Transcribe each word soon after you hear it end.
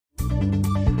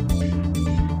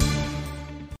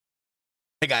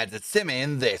guys, it's Simon,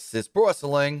 and this is Pro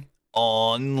Wrestling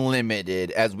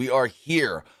Unlimited, as we are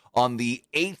here on the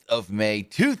 8th of May,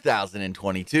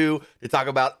 2022, to talk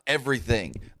about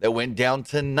everything that went down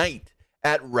tonight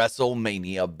at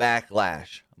WrestleMania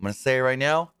Backlash. I'm going to say right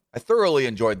now, I thoroughly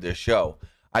enjoyed this show.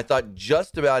 I thought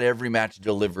just about every match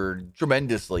delivered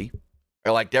tremendously. I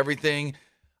liked everything.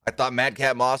 I thought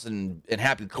Madcap Moss and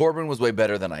Happy Corbin was way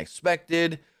better than I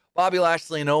expected. Bobby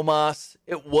Lashley and Omos,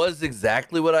 it was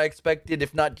exactly what I expected,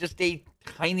 if not just a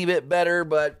tiny bit better,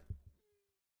 but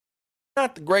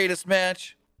not the greatest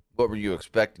match. What were you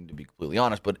expecting, to be completely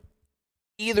honest? But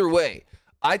either way,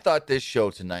 I thought this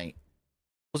show tonight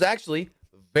was actually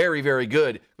very, very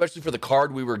good, especially for the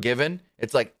card we were given.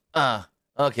 It's like,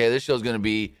 okay, this show's going to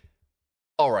be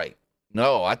all right.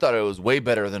 No, I thought it was way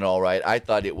better than all right. I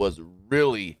thought it was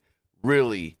really,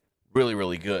 really, really,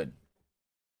 really good.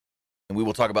 And we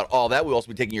will talk about all that. We'll also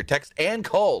be taking your texts and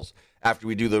calls after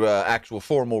we do the actual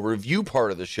formal review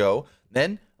part of the show.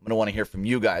 Then I'm going to want to hear from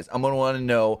you guys. I'm going to want to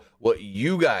know what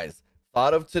you guys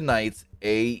thought of tonight's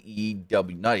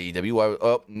AEW. Not AEW.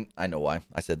 Oh, I know why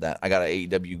I said that. I got an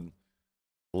AEW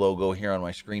logo here on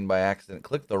my screen by accident.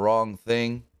 Clicked the wrong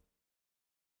thing.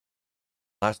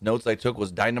 Last notes I took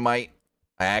was Dynamite.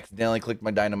 I accidentally clicked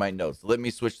my Dynamite notes. Let me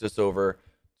switch this over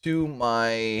to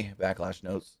my Backlash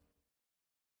notes.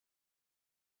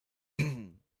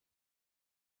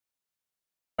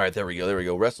 All right, there we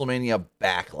go. WrestleMania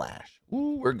Backlash.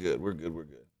 Ooh, we're good.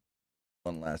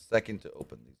 One last second to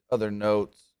open these other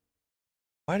notes.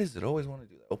 Why does it always want to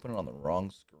do that? Open it on the wrong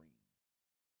screen.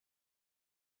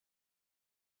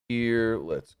 Here,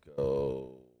 let's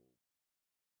go.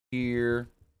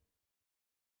 Here.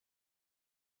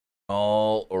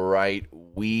 All right,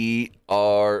 we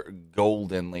are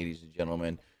golden, ladies and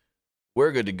gentlemen.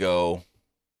 We're good to go.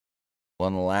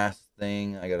 One last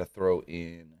thing I got to throw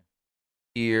in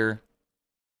here.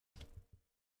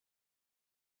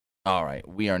 All right,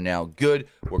 we are now good.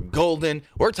 We're golden.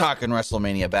 We're talking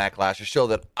WrestleMania Backlash, a show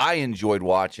that I enjoyed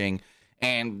watching,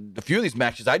 and a few of these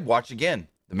matches I'd watch again.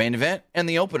 The main event and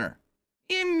the opener.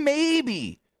 And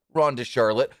maybe Ronda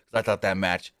Charlotte, because I thought that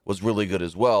match was really good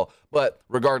as well. But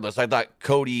regardless, I thought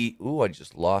Cody... Ooh, I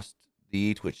just lost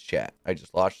the Twitch chat.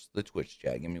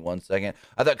 Give me 1 second.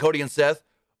 I thought Cody and Seth,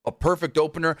 a perfect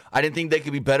opener. I didn't think they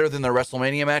could be better than their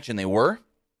WrestleMania match, and they were.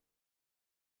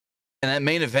 And that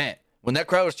main event, when that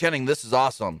crowd was chanting, "This is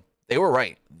awesome," they were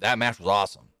right. That match was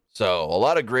awesome. So a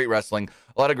lot of great wrestling,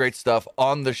 a lot of great stuff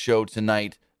on the show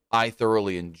tonight. I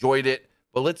thoroughly enjoyed it.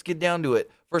 But let's get down to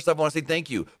it. First off, I want to say thank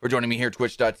you for joining me here at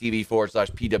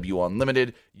twitch.tv/PW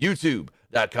Unlimited,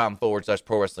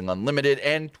 youtube.com/Pro Wrestling Unlimited,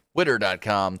 and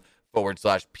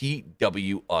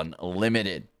twitter.com/PW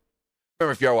Unlimited.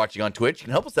 Remember, if you are watching on Twitch, you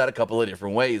can help us out a couple of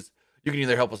different ways. You can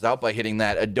either help us out by hitting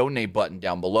that donate button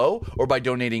down below, or by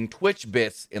donating Twitch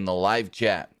bits in the live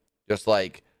chat, just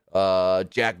like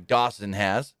Jack Dawson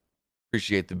has.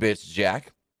 Appreciate the bits,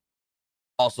 Jack.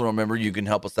 Also, remember, you can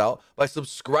help us out by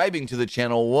subscribing to the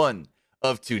channel one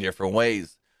of two different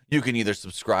ways. You can either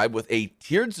subscribe with a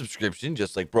tiered subscription,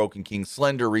 just like Broken King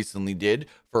Slender recently did,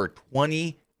 for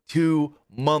 22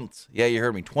 months. Yeah, you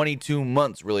heard me, 22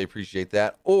 months. Really appreciate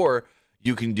that. Or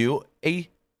you can do a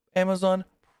Amazon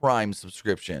Prime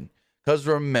subscription. Because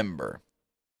remember,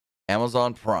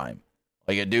 Amazon Prime,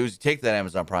 all you gotta do is take that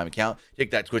Amazon Prime account,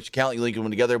 take that Twitch account, you link them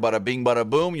together, bada bing, bada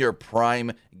boom, you're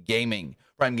Prime Gaming.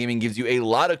 Prime Gaming gives you a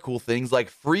lot of cool things like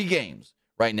free games.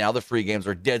 Right now, the free games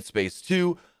are Dead Space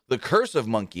 2, The Curse of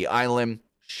Monkey Island,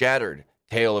 Shattered,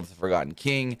 Tale of the Forgotten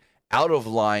King, Out of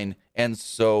Line, and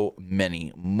so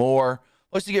many more.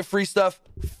 Plus, you get free stuff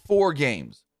for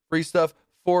games. Free stuff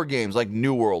for games like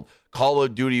New World, Call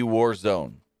of Duty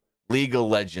Warzone, League of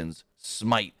Legends,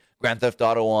 Smite, Grand Theft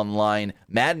Auto Online,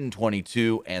 Madden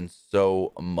 22, and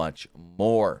so much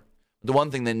more. The one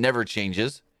thing that never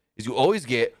changes is you always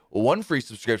get one free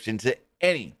subscription to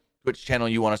any Twitch channel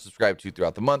you want to subscribe to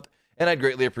throughout the month, and I'd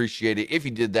greatly appreciate it if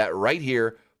you did that right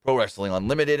here, Pro Wrestling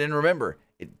Unlimited. And remember,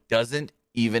 it doesn't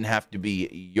even have to be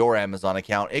your Amazon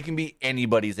account. It can be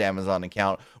anybody's Amazon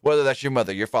account, whether that's your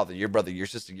mother, your father, your brother, your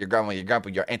sister, your grandma, your grandpa,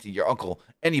 your auntie, your uncle,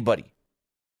 anybody.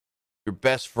 Your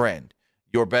best friend,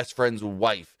 your best friend's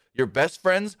wife, your best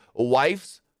friend's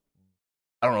wife's,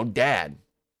 dad.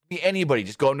 Be anybody.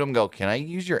 Just go up to them and go, "Can I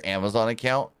use your Amazon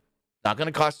account? Not going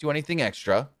to cost you anything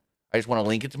extra. I just want to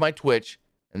link it to my Twitch,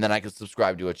 and then I can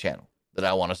subscribe to a channel that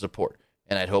I want to support."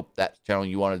 And I'd hope that channel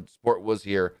you want to support was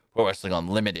here, Pro Wrestling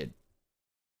Unlimited.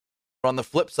 But on the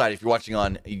flip side, if you're watching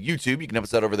on YouTube, you can help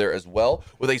us out over there as well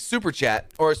with a super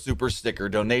chat or a super sticker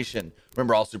donation.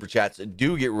 Remember, all super chats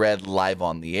do get read live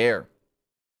on the air.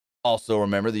 Also,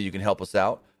 remember that you can help us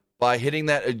out by hitting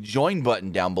that join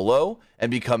button down below and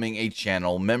becoming a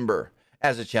channel member.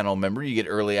 As a channel member, you get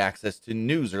early access to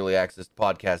news, early access to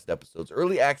podcast episodes,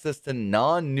 early access to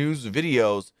non-news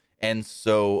videos, and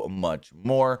so much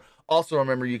more. Also,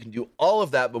 remember, you can do all of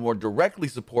that, but more directly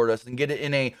support us and get it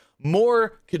in a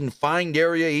more confined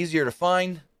area, easier to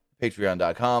find.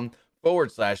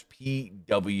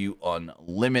 Patreon.com/PW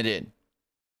Unlimited.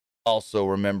 Also,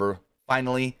 remember,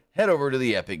 finally, head over to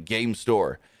the Epic Game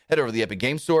Store. Head over to the Epic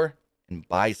Game Store and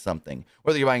buy something.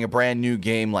 Whether you're buying a brand new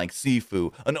game like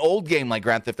Sifu, an old game like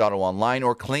Grand Theft Auto Online,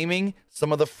 or claiming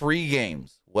some of the free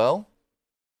games, well,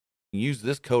 use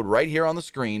this code right here on the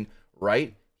screen,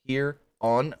 PW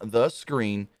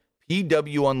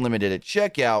Unlimited at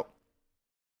checkout.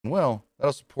 Well,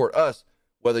 that'll support us,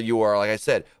 whether you are, like I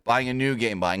said, buying a new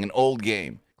game, buying an old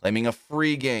game, claiming a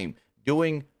free game,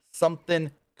 doing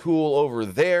something cool over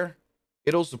there.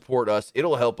 It'll support us.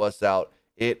 It'll help us out.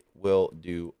 It will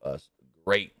do us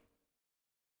great.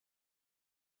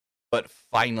 But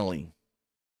finally,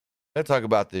 let's talk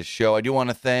about this show. I do want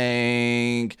to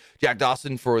thank Jack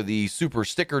Dawson for the super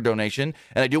sticker donation,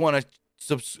 and I do want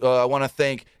to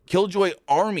thank Killjoy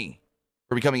Army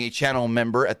for becoming a channel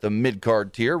member at the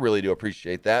mid-card tier. Really do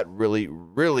appreciate that.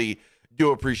 Really do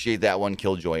appreciate that one,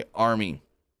 Killjoy Army.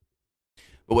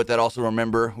 But with that, also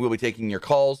remember, we'll be taking your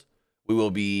calls. We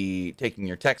will be taking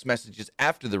your text messages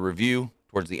after the review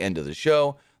towards the end of the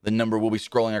show. The number will be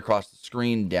scrolling across the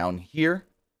screen down here.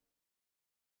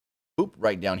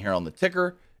 Right down here on the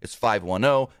ticker. It's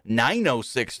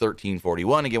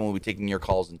 510-906-1341. Again, we'll be taking your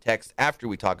calls and texts after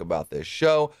we talk about this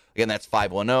show. Again, that's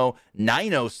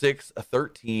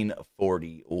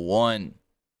 510-906-1341.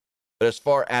 But as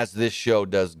far as this show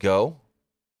does go,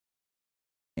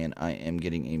 and I am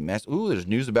getting a mess. Ooh, there's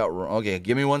news about... Okay,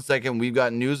 give me 1 second. We've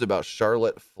got news about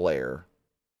Charlotte Flair.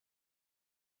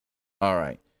 All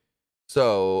right.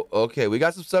 So, okay, we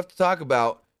got some stuff to talk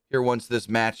about here once this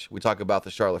match. We talk about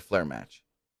the Charlotte Flair match.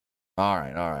 All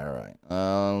right.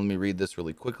 Let me read this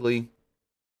really quickly.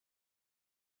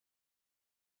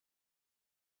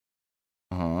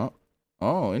 Oh,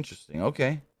 interesting.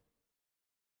 Okay.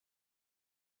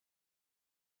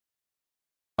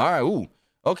 All right. Ooh.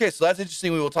 Okay, so that's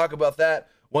interesting. We will talk about that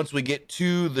once we get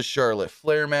to the Charlotte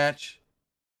Flair match.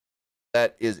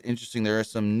 That is interesting. There is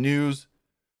some news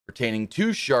pertaining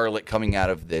to Charlotte coming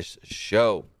out of this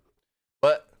show.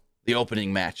 But the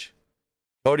opening match,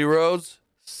 Cody Rhodes,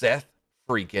 Seth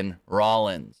freaking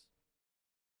Rollins.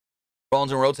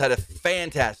 Rollins and Rhodes had a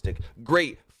fantastic,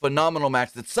 great, phenomenal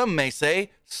match that some may say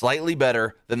slightly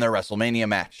better than their WrestleMania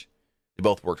match. They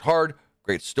both worked hard.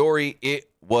 Great story.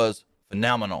 It was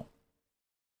phenomenal.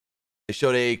 They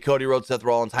showed a Cody Rhodes, Seth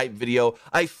Rollins hype video.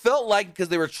 I felt like because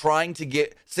they were trying to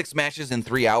get 6 matches in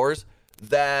 3 hours,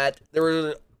 that they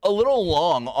were a little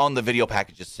long on the video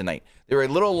packages tonight. They were a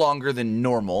little longer than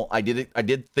normal. I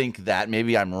did think that.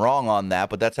 Maybe I'm wrong on that,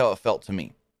 but that's how it felt to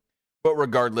me. But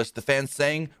regardless, the fans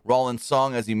sang Rollins'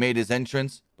 song as he made his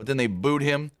entrance, but then they booed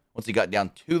him once he got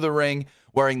down to the ring,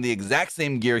 wearing the exact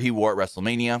same gear he wore at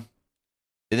WrestleMania.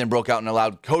 They then broke out in a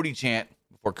loud Cody chant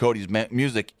before Cody's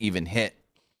music even hit.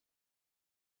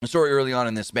 The story early on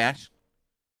in this match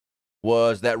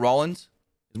was that Rollins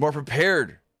is more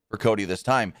prepared for Cody this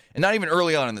time. And not even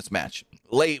early on in this match.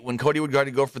 Late, when Cody would try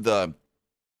to go for the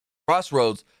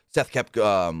crossroads, Seth kept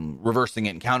reversing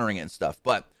it and countering it and stuff.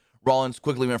 But Rollins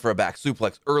quickly went for a back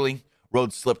suplex early.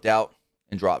 Rhodes slipped out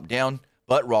and dropped down,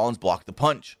 but Rollins blocked the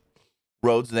punch.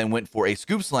 Rhodes then went for a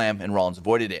scoop slam, and Rollins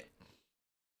avoided it.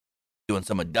 Doing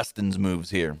some of Dustin's moves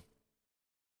here.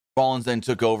 Rollins then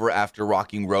took over after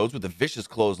rocking Rhodes with a vicious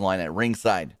clothesline at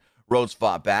ringside. Rhodes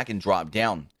fought back and dropped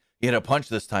down. He hit a punch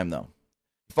this time, though.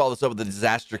 He followed this up with a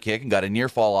disaster kick and got a near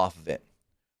fall off of it.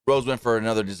 Rhodes went for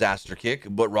another disaster kick,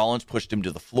 but Rollins pushed him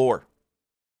to the floor.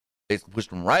 Basically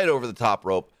pushed him right over the top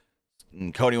rope,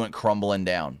 and Cody went crumbling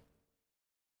down.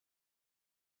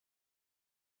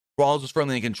 Rollins was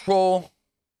firmly in control,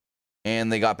 and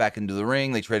they got back into the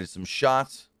ring. They traded some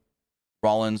shots.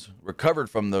 Rollins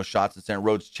recovered from those shots and sent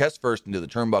Rhodes chest first into the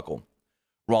turnbuckle.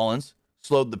 Rollins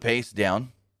slowed the pace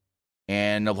down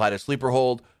and applied a sleeper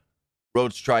hold.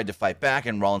 Rhodes tried to fight back,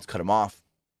 and Rollins cut him off.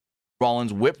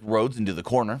 Rollins whipped Rhodes into the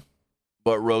corner,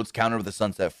 but Rhodes countered with a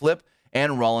sunset flip,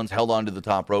 and Rollins held onto the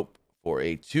top rope for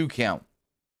a 2 count.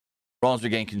 Rollins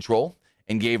regained control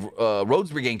and gave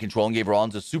Rhodes regained control and gave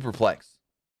Rollins a superplex.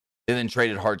 They then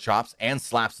traded hard chops and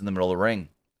slaps in the middle of the ring.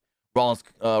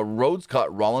 Rhodes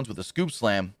caught Rollins with a scoop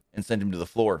slam and sent him to the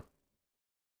floor.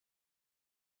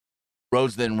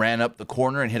 Rhodes then ran up the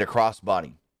corner and hit a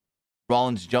crossbody.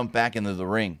 Rollins jumped back into the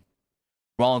ring.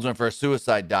 Rollins went for a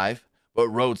suicide dive, but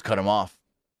Rhodes cut him off.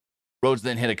 Rhodes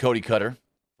then hit a Cody cutter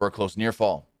for a close near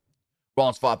fall.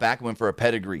 Rollins fought back and went for a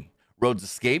pedigree. Rhodes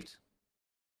escaped,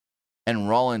 and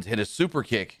Rollins hit a super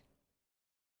kick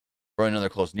for another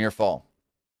close near fall.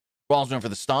 Rollins went for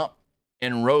the stomp,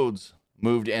 and Rhodes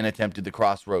moved and attempted the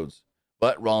crossroads,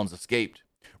 but Rollins escaped.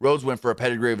 Rhodes went for a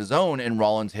pedigree of his own, and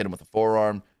Rollins hit him with a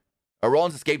forearm.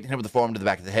 Rollins escaped and hit him with a forearm to the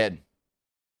back of the head.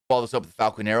 Followed this up with the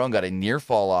Falcon Arrow and got a near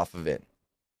fall off of it.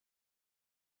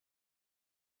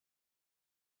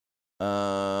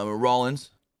 Rollins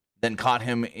then caught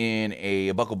him in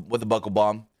a buckle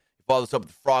bomb. He followed this up with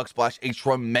the frog splash, a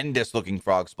tremendous looking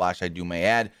frog splash, I do may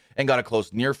add, and got a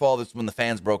close near fall. This is when the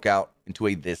fans broke out into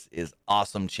a "This is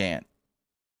awesome" chant.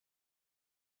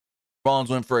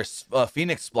 Rollins went for a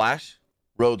Phoenix splash.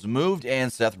 Rhodes moved,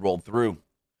 and Seth rolled through.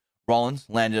 Rollins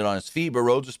landed on his feet, but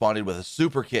Rhodes responded with a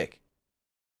super kick.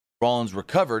 Rollins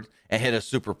recovered and hit a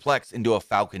superplex into a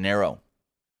Falcon Arrow.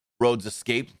 Rhodes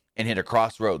escaped and hit a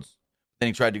crossroads. Then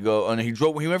he tried to go, and he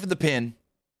went for the pin,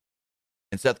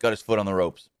 and Seth got his foot on the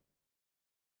ropes.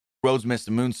 Rhodes missed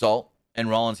a moonsault, and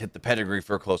Rollins hit the pedigree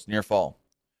for a close near fall.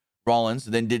 Rollins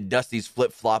then did Dusty's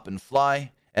flip, flop, and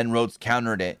fly, and Rhodes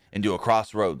countered it into a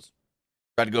crossroads.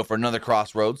 Tried to go for another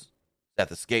crossroads.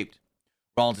 Seth escaped.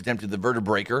 Rollins attempted the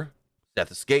vertebreaker. Seth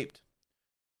escaped.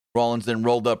 Rollins then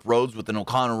rolled up Rhodes with an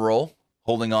O'Connor roll,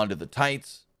 holding on to the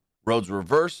tights. Rhodes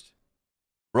reversed,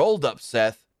 rolled up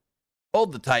Seth,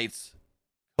 hold the tights.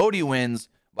 Cody wins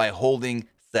by holding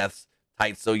Seth's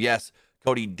tights. So yes,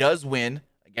 Cody does win.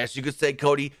 I guess you could say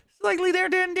Cody slightly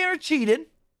there cheated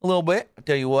a little bit. I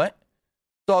tell you what,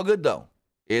 it's all good though.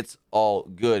 It's all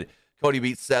good. Cody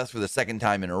beat Seth for the second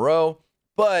time in a row,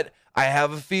 but I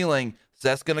have a feeling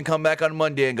Seth's gonna come back on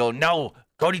Monday and go, no,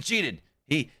 Cody cheated.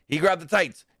 He grabbed the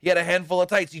tights. He had a handful of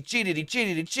tights. He cheated,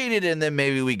 and then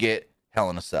maybe we get Hell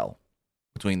in a Cell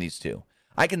between these two.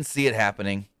 I can see it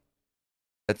happening.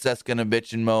 That Seth's going to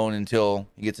bitch and moan until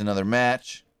he gets another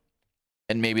match.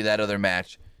 And maybe that other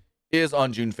match is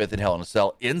on June 5th in Hell in a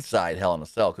Cell, inside Hell in a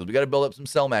Cell, because we got to build up some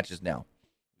cell matches now.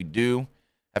 We do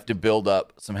have to build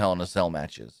up some Hell in a Cell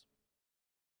matches.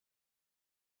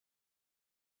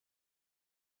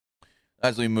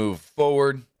 As we move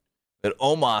forward, at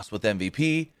Omos with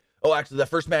MVP. Oh, actually, that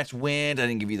first match went, I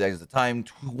didn't give you guys the time,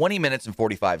 20 minutes and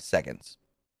 45 seconds.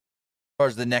 As far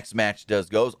as the next match goes,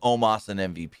 Omos and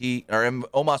MVP, or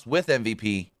Omos with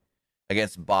MVP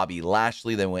against Bobby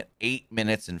Lashley. They went 8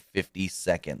 minutes and 50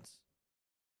 seconds.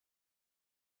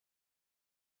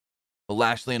 So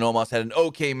Lashley and Omos had an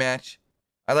okay match.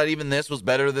 I thought even this was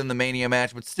better than the Mania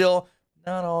match, but still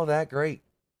not all that great.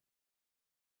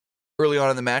 Early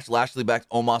on in the match, Lashley backed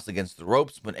Omos against the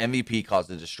ropes, but MVP caused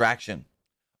a distraction.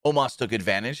 Omos took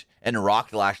advantage and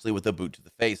rocked Lashley with a boot to the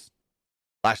face.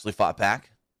 Lashley fought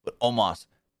back, but Omos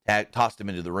tossed him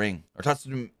into the ring, or tossed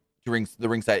him to the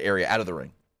ringside area, out of the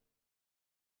ring.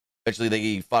 Eventually,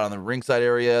 they fought on the ringside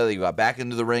area. They got back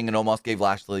into the ring, and Omos gave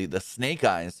Lashley the snake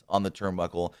eyes on the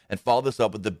turnbuckle and followed this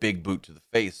up with the big boot to the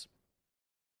face.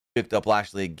 Picked up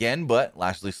Lashley again, but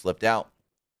Lashley slipped out.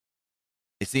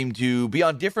 They seemed to be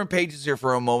on different pages here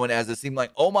for a moment, as it seemed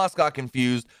like Omos got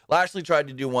confused. Lashley tried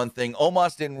to do one thing.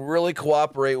 Omos didn't really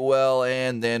cooperate well,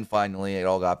 and then finally it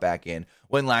all got back in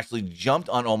when Lashley jumped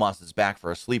on Omos' back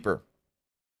for a sleeper.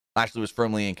 Lashley was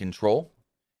firmly in control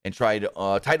and tied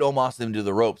Omos into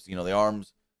the ropes. You know, the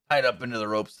arms tied up into the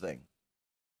ropes thing.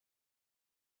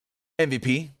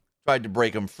 MVP tried to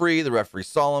break him free. The referee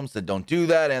saw him, said don't do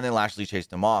that, and then Lashley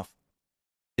chased him off.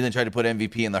 He then tried to put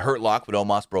MVP in the hurt lock, but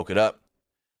Omos broke it up.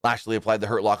 Lashley applied the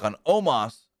hurt lock on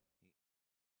Omos.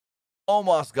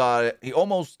 Omos got it. He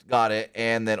almost got it,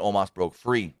 and then Omos broke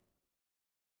free.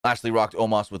 Lashley rocked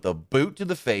Omos with a boot to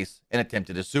the face and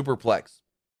attempted a superplex.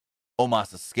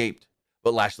 Omos escaped,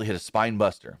 but Lashley hit a spine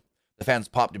buster. The fans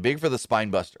popped big for the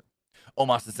spine buster.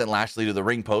 Omos then sent Lashley to the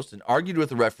ring post and argued with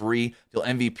the referee till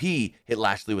MVP hit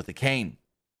Lashley with a cane.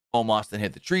 Omos then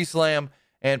hit the tree slam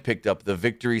and picked up the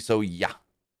victory. So yeah,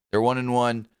 they're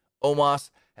 1-1.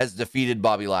 Omos has defeated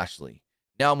Bobby Lashley.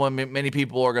 Now, many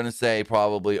people are going to say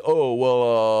probably, oh,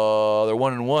 well, they're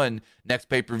 1-1. Next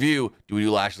pay-per-view, do we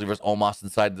do Lashley versus Omos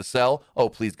inside the cell? Oh,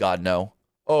 please, God, no.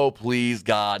 Oh, please,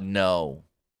 God, no.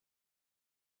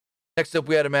 Next up,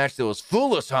 we had a match that was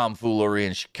full of tomfoolery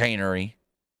and chicanery.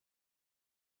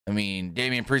 I mean,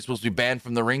 Damian Priest was supposed to be banned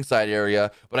from the ringside area,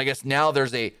 but I guess now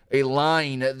there's a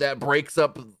line that breaks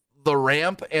up the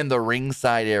ramp and the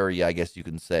ringside area, I guess you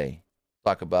can say.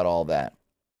 Talk about all that.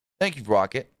 Thank you,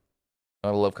 Rocket.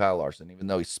 I love Kyle Larson, even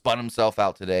though he spun himself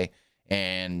out today.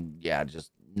 And yeah,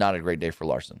 just not a great day for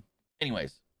Larson.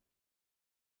 Anyways,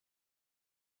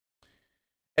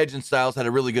 Edge and Styles had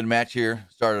a really good match here.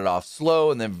 Started off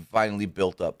slow and then finally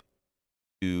built up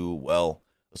to, well,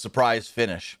 a surprise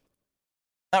finish.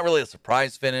 Not really a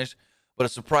surprise finish, but a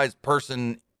surprise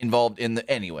person involved in the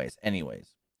anyways.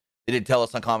 They did tell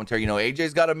us on commentary,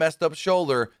 AJ's got a messed up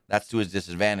shoulder. That's to his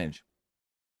disadvantage.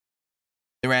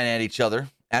 They ran at each other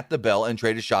at the bell and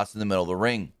traded shots in the middle of the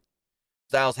ring.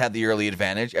 Styles had the early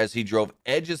advantage as he drove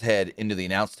Edge's head into the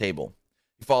announce table.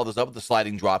 He followed this up with a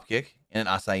sliding dropkick and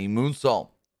an Asai moonsault.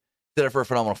 Set up for a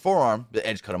phenomenal forearm, but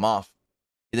Edge cut him off.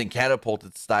 He then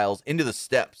catapulted Styles into the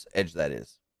steps, Edge that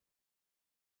is.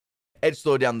 Edge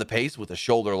slowed down the pace with a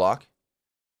shoulder lock.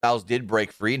 Styles did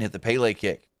break free and hit the Pele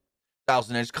kick. Styles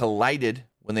and Edge collided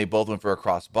when they both went for a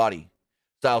crossbody.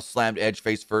 Styles slammed Edge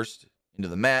face first into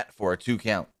the mat for a 2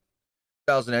 count.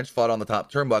 Styles and Edge fought on the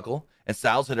top turnbuckle, and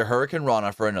Styles hit a Hurricane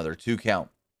Rana for another 2 count.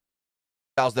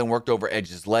 Styles then worked over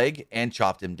Edge's leg and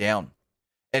chopped him down.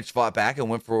 Edge fought back and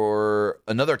went for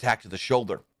another attack to the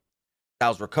shoulder.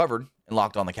 Styles recovered and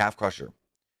locked on the calf crusher.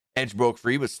 Edge broke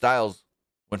free, but Styles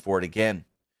went for it again.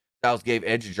 Styles gave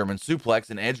Edge a German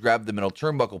suplex, and Edge grabbed the middle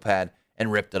turnbuckle pad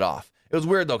and ripped it off. It was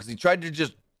weird, though, because he tried to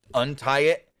just untie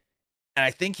it, and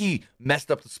I think he messed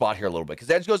up the spot here a little bit, because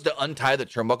Edge goes to untie the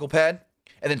turnbuckle pad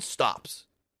and then stops.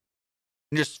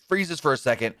 And just freezes for a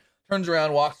second, turns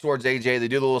around, walks towards AJ. They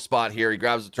do the little spot here. He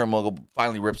grabs the turnbuckle,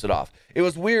 finally rips it off. It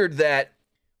was weird that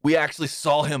we actually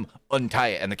saw him untie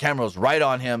it, and the camera was right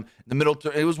on him. The middle,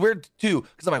 it was weird, too,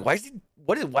 because I'm like,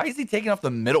 why is he taking off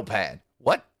the middle pad?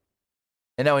 What?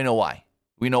 And now we know why.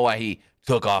 We know why he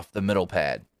took off the middle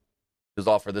pad. It was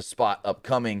all for this spot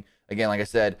upcoming. Again, like I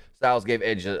said, Styles gave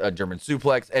Edge a German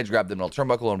suplex. Edge grabbed the middle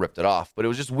turnbuckle and ripped it off. But it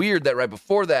was just weird that right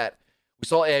before that, we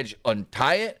saw Edge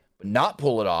untie it, but not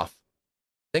pull it off.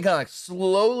 Then kind of like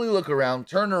slowly look around,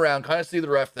 turn around, kind of see the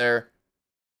ref there.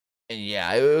 And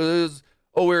yeah, it was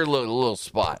a weird little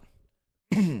spot.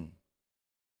 Edge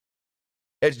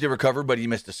did recover, but he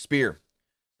missed a spear.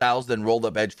 Styles then rolled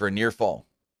up Edge for a near fall.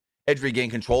 Edge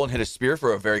regained control and hit a spear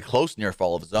for a very close near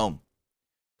fall of his own.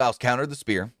 Styles countered the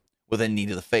spear with a knee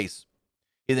to the face.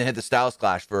 He then hit the Styles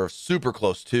Clash for a super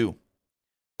close 2.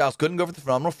 Styles couldn't go for the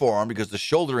phenomenal forearm because of the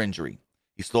shoulder injury.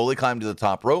 He slowly climbed to the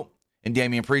top rope, and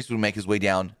Damian Priest would make his way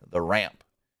down the ramp.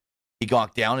 He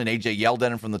got down, and AJ yelled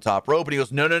at him from the top rope, and he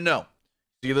goes, no.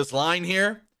 See this line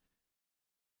here?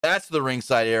 That's the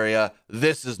ringside area.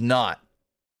 This is not.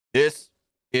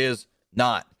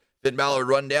 Finn Balor would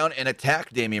run down and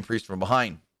attack Damian Priest from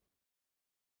behind.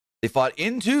 They fought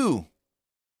into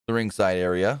the ringside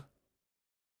area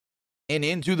and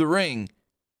into the ring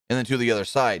and then to the other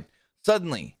side.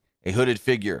 Suddenly, a hooded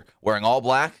figure wearing all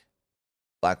black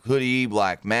hoodie,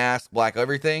 black mask, black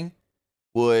everything,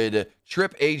 would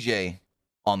trip AJ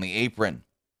on the apron.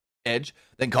 Edge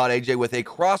then caught AJ with a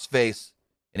crossface,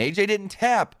 and AJ didn't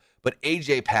tap, but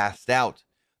AJ passed out.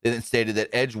 They then stated that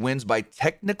Edge wins by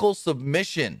technical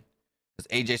submission because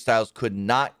AJ Styles could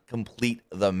not complete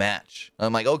the match.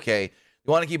 I'm like, okay,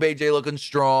 you want to keep AJ looking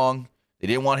strong. They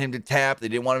didn't want him to tap. They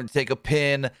didn't want him to take a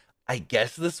pin. I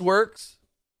guess this works.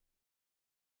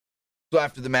 So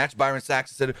after the match, Byron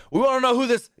Saxton said, we want to know who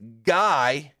this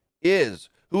guy is.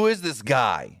 Who is this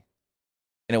guy?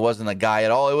 And it wasn't a guy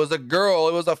at all. It was a girl.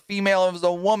 It was a female. It was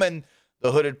a woman.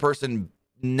 The hooded person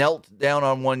knelt down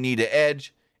on one knee to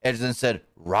Edge. Edge then said,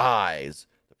 rise.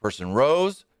 The person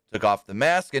rose, took off the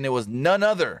mask, and it was none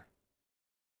other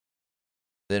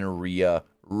than Rhea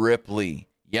Ripley.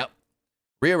 Yep.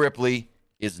 Rhea Ripley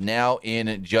is now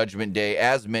in Judgment Day,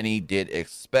 as many did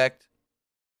expect.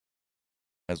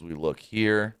 As we look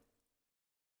here,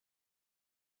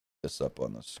 this up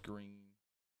on the screen.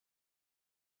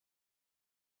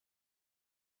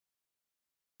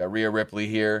 Got Rhea Ripley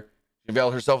here. She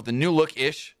unveiled herself with a new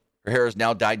look-ish. Her hair is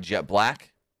now dyed jet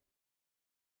black.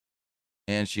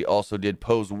 And she also did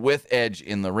pose with Edge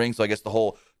in the ring. So I guess the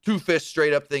whole 2 fist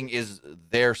straight up thing is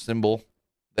their symbol.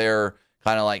 Their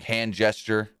kind of like hand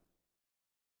gesture.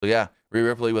 So yeah, Rhea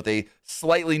Ripley with a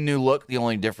slightly new look. The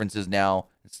only difference is now,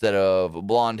 instead of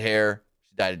blonde hair,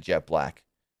 she dyed it jet black.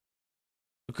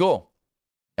 So cool.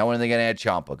 Now when are they going to add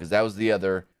Ciampa? Because that was the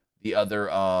other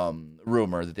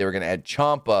rumor that they were going to add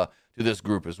Ciampa to this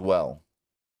group as well.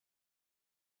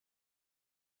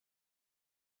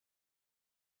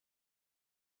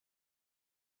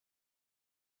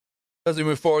 As we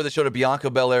move forward, they showed a Bianca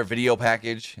Belair video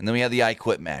package, and then we had the I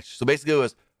Quit match. So basically it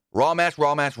was Raw match,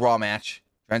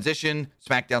 transition,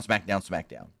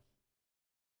 SmackDown.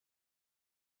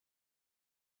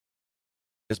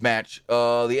 This match,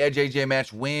 the Edge AJ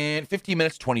match went 15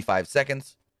 minutes, 25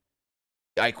 seconds.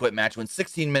 The I Quit match went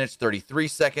 16 minutes, 33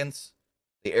 seconds.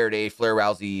 They aired a Flair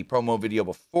Rousey promo video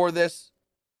before this.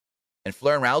 And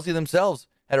Flair and Rousey themselves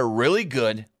had a really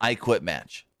good I Quit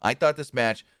match. I thought this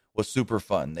match was super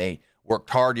fun. They worked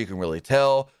hard. You can really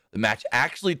tell. The match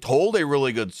actually told a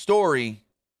really good story,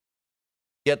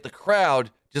 yet the crowd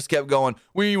just kept going,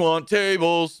 "We want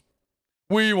tables.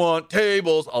 We want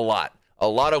tables." A lot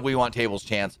of "We want tables"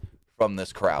 chants from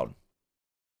this crowd,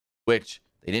 which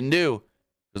they didn't do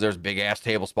because there's a big ass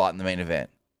table spot in the main event.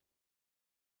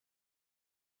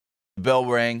 The bell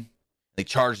rang. They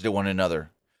charged at one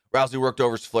another. Rousey worked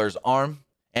over Flair's arm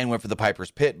and went for the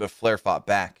Piper's Pit, but Flair fought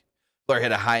back. Flair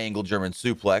hit a high-angle German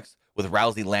suplex, with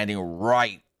Rousey landing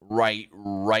right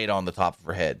on the top of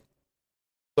her head.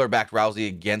 Flair backed Rousey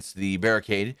against the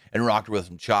barricade and rocked her with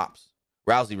some chops.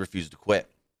 Rousey refused to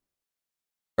quit.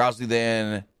 Rousey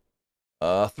then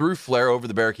threw Flair over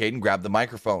the barricade and grabbed the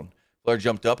microphone. Flair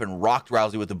jumped up and rocked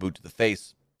Rousey with a boot to the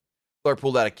face. Flair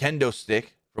pulled out a kendo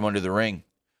stick from under the ring.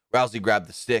 Rousey grabbed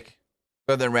the stick.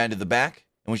 Flair then ran to the back,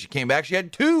 and when she came back, she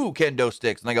had 2 kendo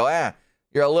sticks. And I go,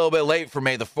 you're a little bit late for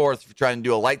May the 4th if you're trying to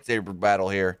do a lightsaber battle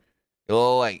here. You're a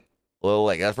little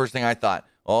late. That's the first thing I thought.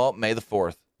 Oh, May the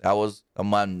 4th. That was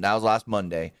last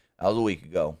Monday. That was a week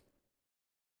ago.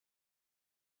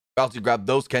 Rousey grabbed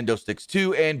those kendo sticks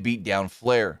too and beat down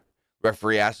Flair.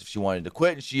 Referee asked if she wanted to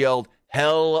quit, and she yelled,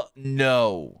 "Hell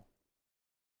no."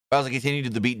 Rousey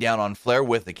continued to beat down on Flair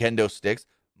with the kendo sticks,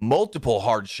 multiple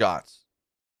hard shots.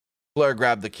 Flair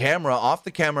grabbed the camera off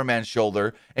the cameraman's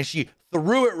shoulder, and she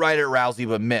threw it right at Rousey,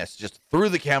 but missed. Just threw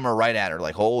the camera right at her,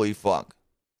 like, holy fuck.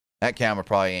 That camera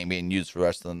probably ain't being used for the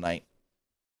rest of the night.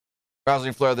 Rousey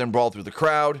and Flair then brawled through the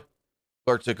crowd.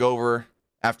 Flair took over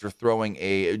after throwing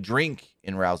a drink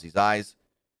in Rousey's eyes.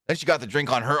 Then she got the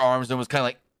drink on her arms and was kind of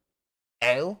like,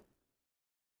 "Ew."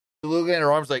 Looking at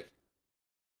her arms like,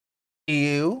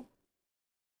 "Ew?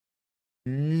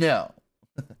 No."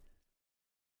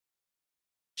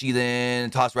 She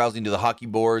then tossed Rousey into the hockey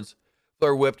boards.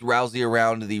 Flair whipped Rousey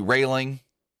around the railing.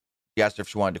 She asked her if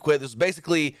she wanted to quit. This was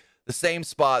basically the same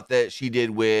spot that she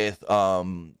did with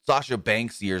Sasha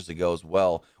Banks years ago as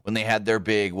well, when they had their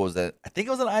big, I think it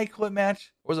was an I Quit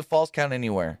match, or was it Falls Count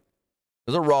Anywhere?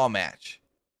 It was a Raw match,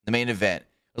 the main event.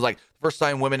 It was like the first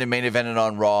time women had main evented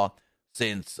on Raw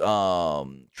since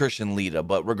Trish and Lita.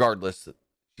 But regardless,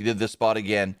 she did this spot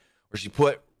again where she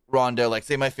put Ronda, like,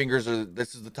 say my fingers are,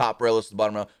 this is the top rail, this is the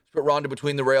bottom rail. She put Ronda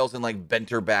between the rails and like bent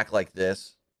her back like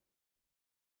this.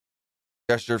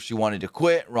 Asked her if she wanted to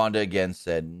quit. Ronda again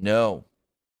said no.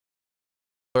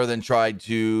 Flair then tried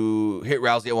to hit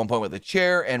Rousey at one point with a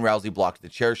chair, and Rousey blocked the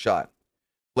chair shot.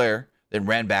 Flair then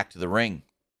ran back to the ring.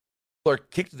 Flair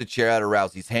kicked the chair out of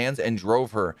Rousey's hands and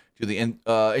drove her to the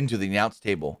into the announce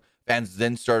table. Fans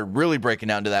then started really breaking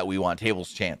down to that "We want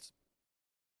tables" chants.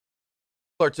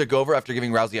 Flair took over after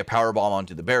giving Rousey a powerbomb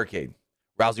onto the barricade.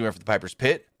 Rousey went for the Piper's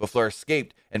Pit, but Flair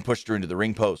escaped and pushed her into the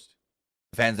ring post.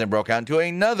 The fans then broke out into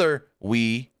another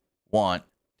 "We want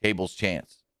tables"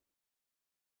 chants.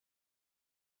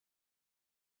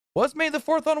 Was May the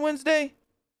 4th on Wednesday?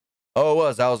 Oh, it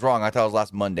was. I was wrong. I thought it was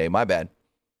last Monday. My bad.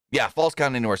 Yeah, Falls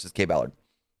Count Anywhere, says K. Ballard.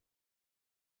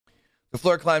 The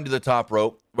Flair climbed to the top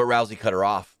rope, but Rousey cut her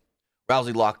off.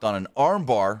 Rousey locked on an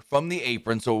armbar from the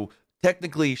apron, so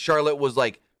technically Charlotte was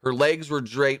like, her legs were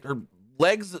draped, her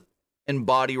legs and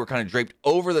body were kind of draped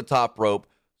over the top rope.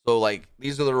 So like,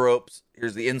 these are the ropes.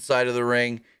 Here's the inside of the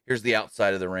ring. Here's the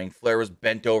outside of the ring. Flair was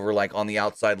bent over like on the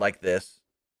outside like this.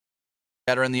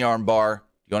 Had her in the armbar.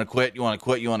 You want to quit? You want to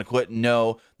quit? You want to quit?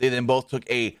 No. They then both took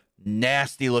a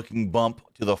nasty looking bump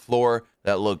to the floor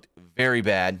that looked very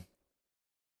bad.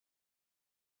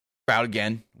 Crowd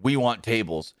again. We want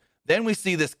tables. Then we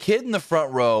see this kid in the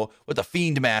front row with a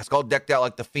Fiend mask, all decked out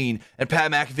like the Fiend. And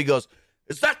Pat McAfee goes,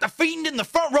 "Is that the Fiend in the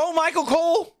front row, Michael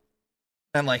Cole?"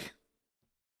 And I'm like,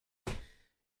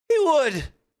 he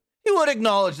would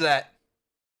acknowledge that.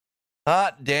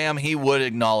 Hot damn, he would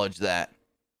acknowledge that.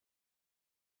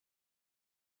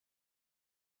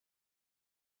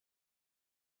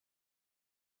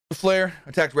 Flair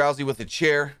attacked Rousey with a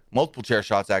chair, multiple chair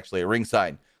shots actually, at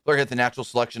ringside. Flair hit the natural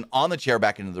selection on the chair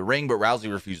back into the ring, but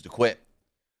Rousey refused to quit.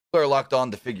 Flair locked on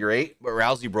the figure 8, but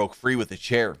Rousey broke free with the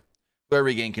chair. Flair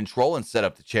regained control and set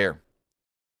up the chair.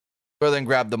 Flair then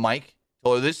grabbed the mic,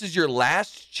 told her, "This is your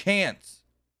last chance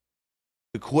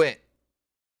to quit."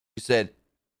 He said,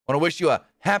 "I want to wish you a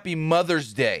happy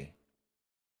Mother's Day."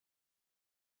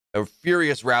 A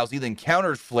furious Rousey then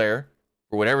countered Flair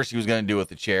for whatever she was going to do with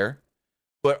the chair.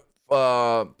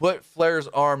 Put Flair's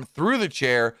arm through the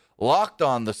chair, locked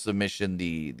on the submission,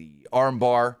 the arm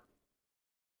bar.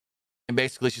 And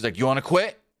basically she's like, "You want to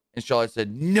quit?" And Charlotte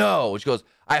said, "No." She goes,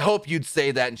 "I hope you'd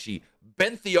say that." And she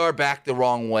bent the arm back the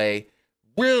wrong way,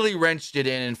 really wrenched it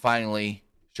in, and finally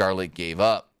Charlotte gave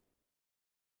up.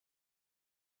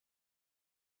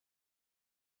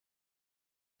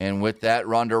 And with that,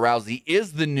 Ronda Rousey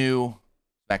is the new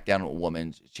SmackDown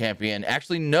Women's Champion.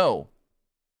 Actually, no.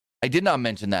 I did not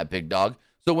mention that, big dog.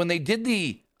 So when they did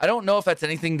I don't know if that's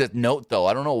anything to note, though.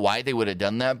 I don't know why they would have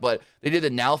done that, but they did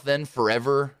the Now Then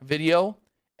Forever video,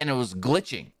 and it was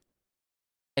glitching.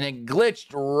 And it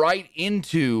glitched right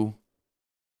into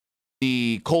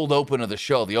the cold open of the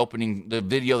show, the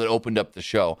video that opened up the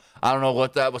show. I don't know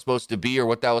what that was supposed to be or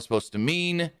what that was supposed to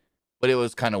mean, but it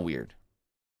was kind of weird.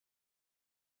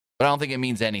 But I don't think it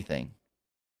means anything.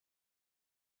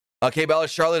 Okay, Bella,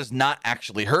 Charlotte is not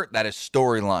actually hurt. That is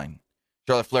storyline.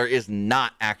 Charlotte Flair is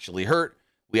not actually hurt.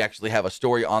 We actually have a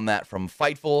story on that from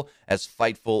Fightful, as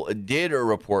Fightful did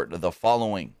report the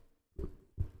following.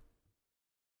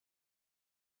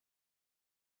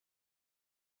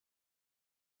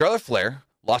 Charlotte Flair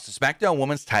lost the SmackDown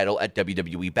Women's title at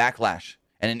WWE Backlash,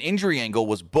 and an injury angle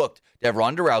was booked to have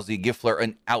Ronda Rousey give Flair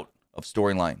an out of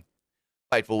storyline.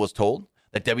 Fightful was told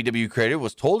that WWE creative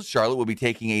was told Charlotte would be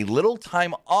taking a little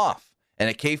time off, and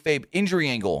a kayfabe injury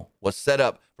angle was set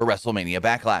up for WrestleMania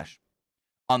Backlash.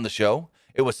 On the show,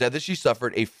 it was said that she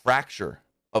suffered a fracture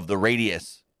of the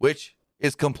radius, which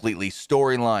is completely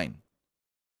storyline.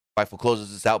 Fightful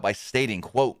closes this out by stating,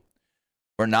 quote,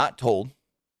 "We're not told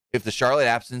if the Charlotte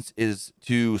absence is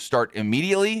to start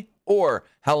immediately or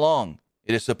how long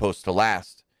it is supposed to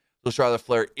last. So Charlotte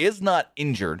Flair is not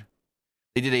injured.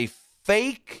 They did a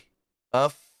fake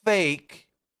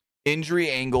injury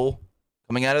angle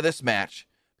coming out of this match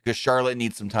because Charlotte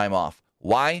needs some time off.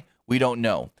 Why? We don't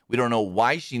know. We don't know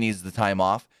why she needs the time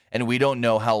off, and we don't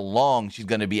know how long she's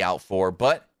going to be out for,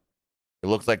 but it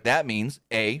looks like that means,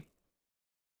 A,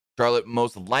 Charlotte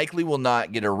most likely will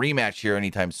not get a rematch here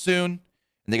anytime soon,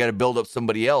 and they got to build up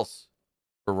somebody else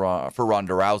for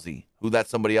Ronda Rousey. Who that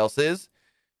somebody else is?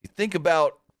 You think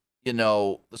about, the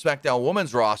SmackDown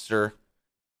Women's roster.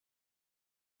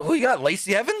 Who you got?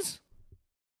 Lacey Evans?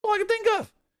 All I can think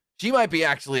of. She might be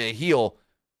actually a heel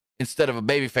instead of a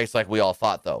babyface like we all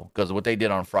thought, though, because of what they did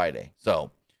on Friday. So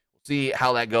we'll see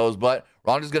how that goes. But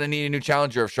Ronda's going to need a new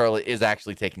challenger if Charlotte is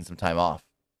actually taking some time off.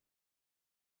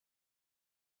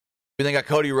 We then got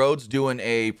Cody Rhodes doing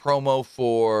a promo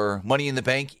for Money in the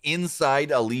Bank inside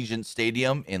Allegiant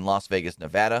Stadium in Las Vegas,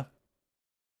 Nevada.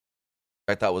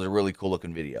 I thought was a really cool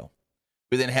looking video.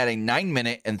 We then had a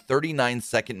 9-minute and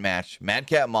 39-second match,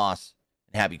 Madcap Moss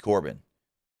and Happy Corbin.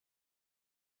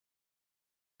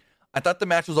 I thought the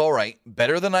match was all right,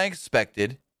 better than I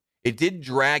expected. It did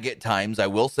drag at times, I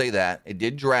will say that. It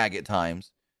did drag at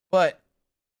times, but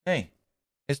hey,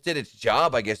 it did its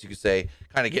job, I guess you could say,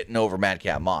 kind of getting over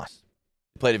Madcap Moss.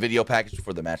 They played a video package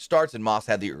before the match starts, and Moss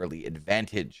had the early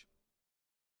advantage.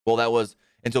 Well, that was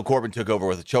until Corbin took over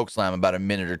with a chokeslam about a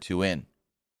minute or two in.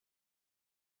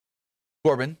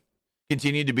 Corbin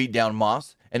continued to beat down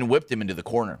Moss and whipped him into the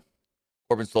corner.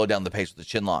 Corbin slowed down the pace with a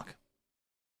chin lock.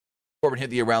 Corbin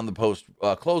hit the around the post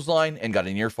clothesline and got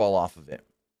a near fall off of it.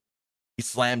 He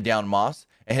slammed down Moss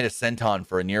and hit a senton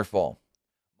for a near fall.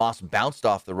 Moss bounced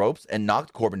off the ropes and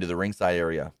knocked Corbin to the ringside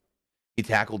area. He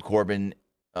tackled Corbin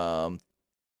and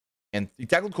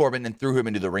threw him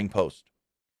into the ring post.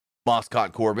 Moss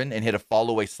caught Corbin and hit a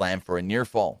fall-away slam for a near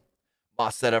fall.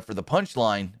 Moss set up for the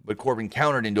punchline, but Corbin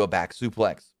countered into a back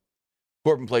suplex.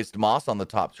 Corbin placed Moss on the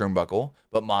top turnbuckle,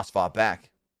 but Moss fought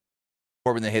back.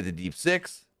 Corbin then hit the deep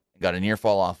 6 and got a near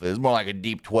fall off of it. It was more like a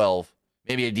deep 12,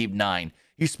 maybe a deep 9.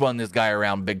 He spun this guy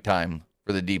around big time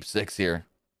for the deep 6 here.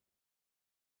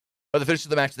 But the finish of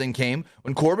the match then came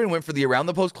when Corbin went for the around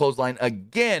the post clothesline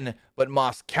again, but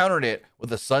Moss countered it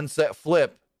with a sunset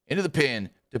flip into the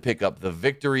pin to pick up the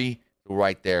victory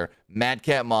right there.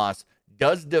 Madcap Moss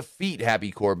does defeat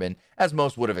Happy Corbin, as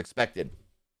most would have expected.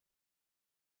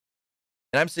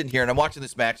 And I'm sitting here and I'm watching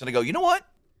this match and I go, you know what?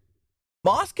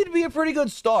 Moss could be a pretty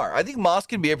good star. I think Moss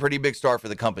can be a pretty big star for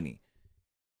the company.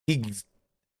 I'm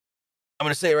going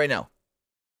to say it right now.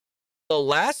 The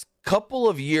last couple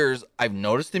of years, I've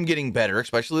noticed him getting better,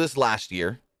 especially this last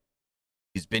year.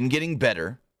 He's been getting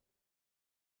better.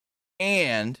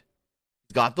 And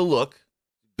he's got the look.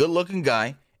 Good looking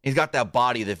guy. He's got that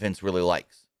body that Vince really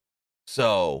likes.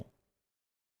 So,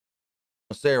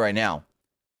 I'll say it right now.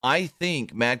 I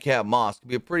think Madcap Moss could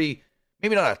be a pretty,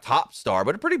 maybe not a top star,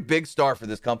 but a pretty big star for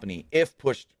this company if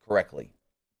pushed correctly.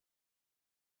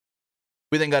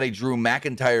 We then got a Drew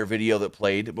McIntyre video that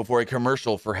played before a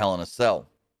commercial for Hell in a Cell.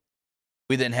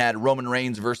 We then had Roman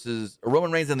Reigns and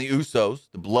the Usos,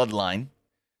 the Bloodline,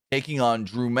 taking on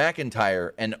Drew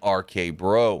McIntyre and RK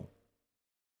Bro.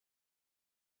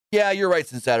 Yeah, you're right,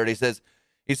 Since Saturday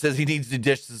he says he needs to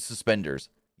ditch the suspenders.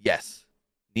 Yes,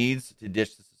 needs to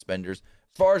ditch the suspenders.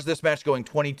 As far as this match going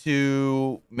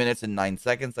 22 minutes and 9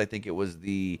 seconds, I think it was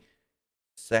the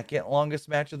second longest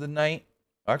match of the night.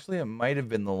 Actually, it might have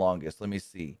been the longest. Let me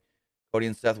see. Cody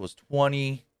and Seth was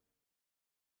 20.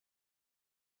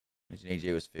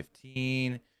 AJ was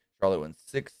 15. Charlotte went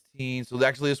 16. So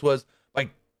actually, this was like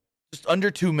just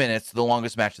under 2 minutes, the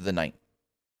longest match of the night.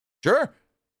 Sure.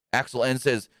 Axel N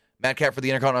says, Madcap for the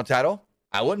Intercontinental title.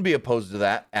 I wouldn't be opposed to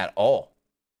that at all.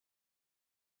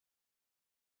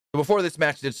 So before this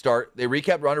match did start, they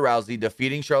recapped Ronda Rousey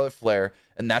defeating Charlotte Flair,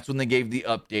 and that's when they gave the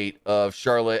update of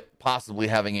Charlotte possibly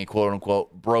having a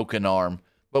quote-unquote broken arm,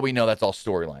 but we know that's all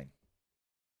storyline.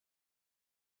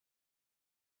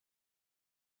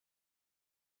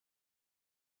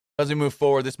 As we move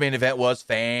forward, this main event was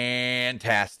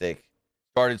fantastic.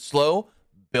 Started slow,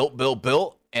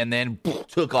 built, and then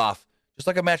took off, just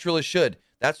like a match really should.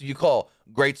 That's what you call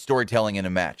great storytelling in a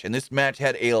match, and this match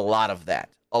had a lot of that.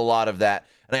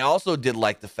 And I also did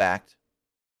like the fact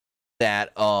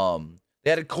that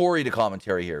they added Corey to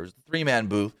commentary here. It was the 3-man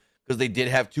booth because they did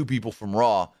have 2 people from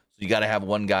Raw, so you got to have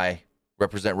one guy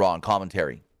represent Raw in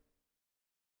commentary.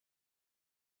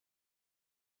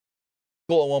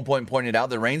 Cole at one point pointed out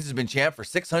that Reigns has been champ for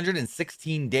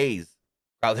 616 days.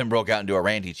 Crowd then broke out into a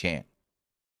Randy chant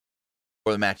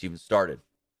before the match even started.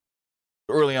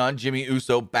 Early on, Jimmy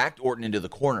Uso backed Orton into the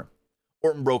corner.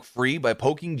 Orton broke free by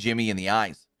poking Jimmy in the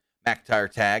eyes. McIntyre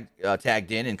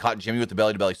tagged in and caught Jimmy with the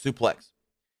belly-to-belly suplex.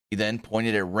 He then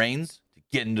pointed at Reigns to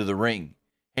get into the ring.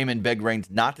 Heyman begged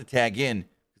Reigns not to tag in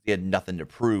because he had nothing to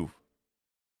prove.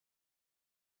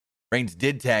 Reigns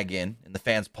did tag in, and the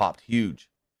fans popped huge.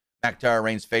 McIntyre and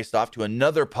Reigns faced off to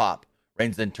another pop.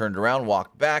 Reigns then turned around,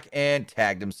 walked back, and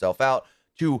tagged himself out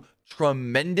to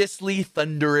tremendously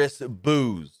thunderous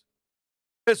boos.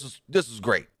 This was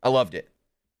great. I loved it.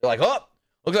 They're like, oh,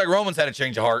 looks like Roman's had a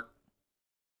change of heart.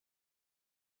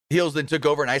 Heels then took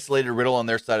over and isolated Riddle on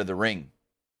their side of the ring.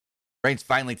 Reigns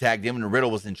finally tagged him, and Riddle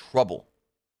was in trouble.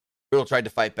 Riddle tried to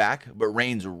fight back, but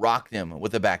Reigns rocked him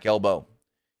with a back elbow.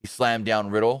 He slammed down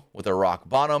Riddle with a rock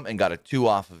bottom and got a 2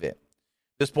 off of it.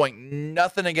 At this point,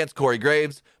 nothing against Corey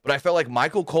Graves, but I felt like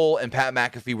Michael Cole and Pat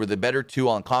McAfee were the better 2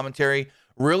 on commentary,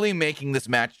 really making this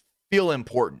match feel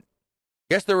important.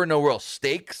 Yes, there were no real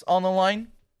stakes on the line,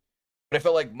 but I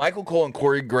felt like Michael Cole and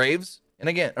Corey Graves,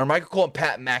 or Michael Cole and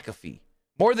Pat McAfee,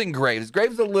 more than Graves.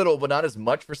 Graves a little, but not as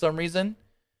much for some reason,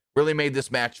 really made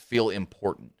this match feel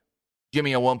important.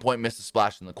 Jimmy at one point missed a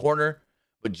splash in the corner,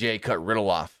 but Jay cut Riddle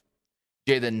off.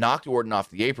 Jay then knocked Orton off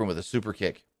the apron with a super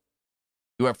kick.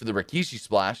 He went for the Rikishi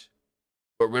splash,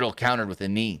 but Riddle countered with a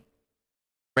knee.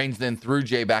 Reigns then threw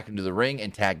Jay back into the ring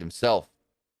and tagged himself.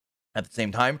 At the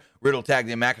same time, Riddle tagged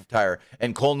in McIntyre,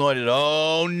 and Cole noted,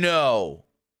 oh no,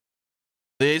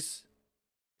 this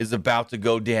is about to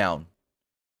go down.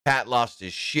 Pat lost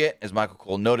his shit, as Michael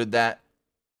Cole noted that,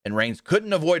 and Reigns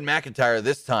couldn't avoid McIntyre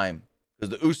this time because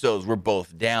the Usos were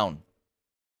both down.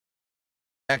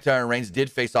 McIntyre and Reigns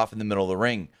did face off in the middle of the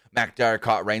ring. McIntyre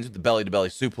caught Reigns with the belly-to-belly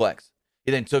suplex.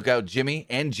 He then took out Jimmy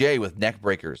and Jay with neck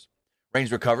breakers.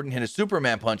 Reigns recovered and hit a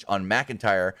Superman punch on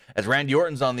McIntyre as Randy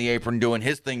Orton's on the apron doing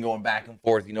his thing, going back and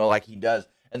forth, like he does.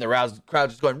 And the crowd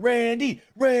just going, Randy,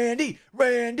 Randy,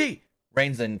 Randy.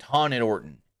 Reigns then taunted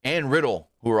Orton and Riddle,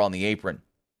 who were on the apron.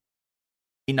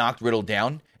 He knocked Riddle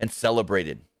down and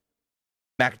celebrated.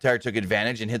 McIntyre took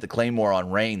advantage and hit the Claymore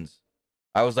on Reigns.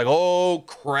 I was like, oh,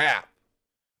 crap.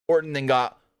 Orton then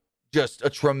got just a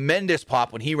tremendous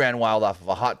pop when he ran wild off of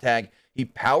a hot tag. He hit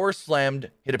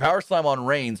a power slam on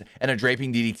Reigns and a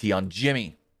draping DDT on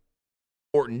Jimmy.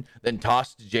 Orton then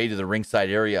tossed Jay to the ringside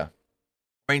area.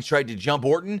 Reigns tried to jump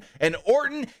Orton, and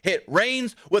Orton hit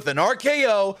Reigns with an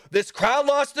RKO. This crowd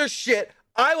lost their shit.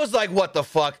 I was like, what the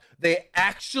fuck? They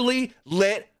actually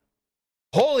lit.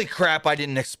 Holy crap, I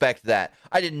didn't expect that.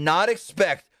 I did not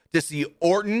expect to see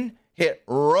Orton hit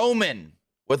Roman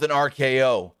with an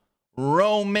RKO.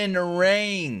 Roman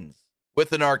Reigns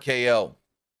with an RKO.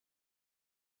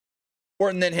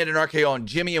 Orton then hit an RKO on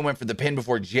Jimmy and went for the pin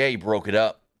before Jay broke it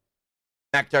up.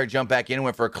 McIntyre jumped back in and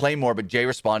went for a Claymore, but Jay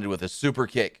responded with a super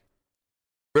kick.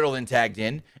 Riddle then tagged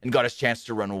in and got his chance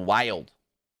to run wild.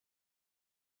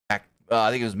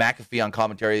 I think it was McAfee on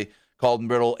commentary called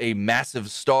Riddle a massive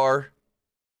star.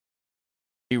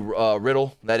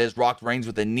 Riddle, that is, rocked Reigns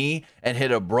with a knee and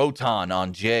hit a Broton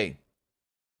on Jay.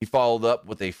 He followed up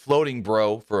with a floating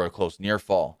bro for a close near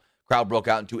fall. Crowd broke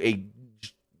out into a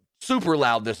super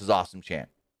loud "This is awesome" chant.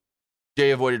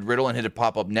 Jay avoided Riddle and hit a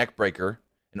pop-up neck breaker,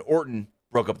 and Orton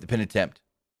broke up the pin attempt.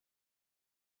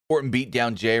 Orton beat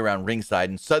down Jay around ringside,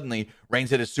 and suddenly Reigns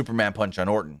hit a Superman punch on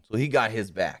Orton, so he got his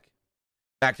back.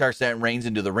 McIntyre sent Reigns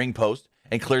into the ring post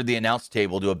and cleared the announce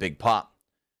table to a big pop.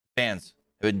 Fans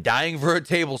have been dying for a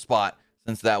table spot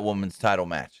since that women's title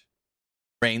match.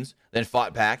 Reigns then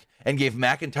fought back and gave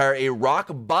McIntyre a rock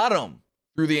bottom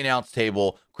through the announce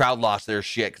table. Crowd lost their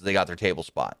shit because they got their table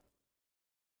spot.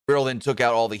 Riddle then took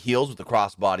out all the heels with the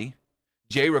crossbody.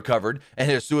 Jay recovered and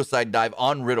hit a suicide dive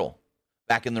on Riddle.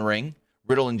 Back in the ring,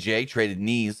 Riddle and Jay traded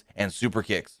knees and super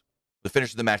kicks. The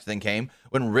finish of the match then came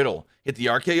when Riddle hit the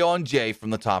RKO on Jay from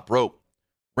the top rope.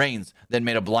 Reigns then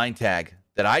made a blind tag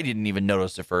that I didn't even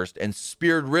notice at first and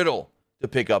speared Riddle to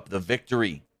pick up the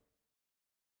victory.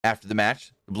 After the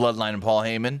match, the Bloodline and Paul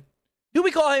Heyman. Do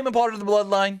we call Heyman part of the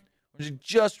Bloodline? Or is it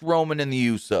just Roman and the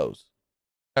Usos?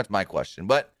 That's my question.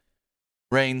 But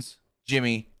Reigns,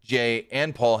 Jimmy, Jay,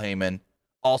 and Paul Heyman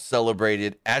all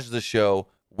celebrated as the show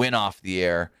went off the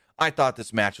air. I thought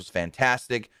this match was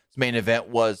fantastic. This main event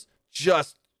was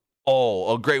just,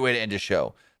 a great way to end a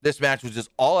show. This match was just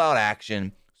all-out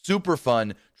action, super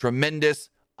fun, tremendous.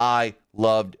 I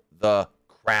loved the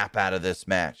crap out of this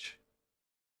match.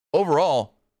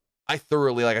 Overall, I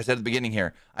thoroughly, like I said at the beginning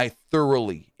here, I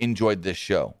thoroughly enjoyed this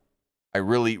show. I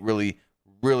really, really,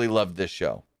 really loved this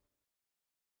show.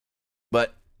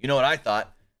 But you know what I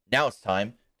thought? Now it's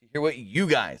time to hear what you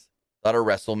guys thought of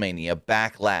WrestleMania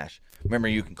Backlash. Remember,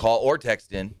 you can call or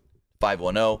text in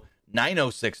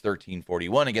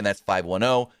 510-906-1341. Again, that's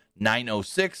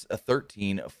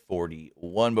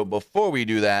 510-906-1341. But before we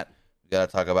do that, we got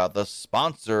to talk about the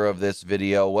sponsor of this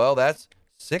video. Well, that's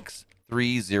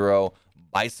 630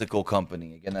 Bicycle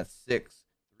Company. Again, that's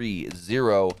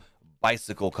 630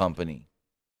 Bicycle Company.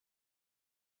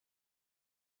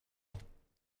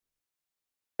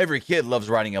 Every kid loves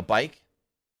riding a bike,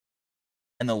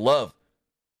 and the love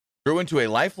grew into a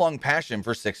lifelong passion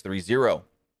for 630.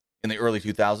 In the early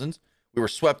 2000s, we were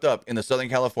swept up in the Southern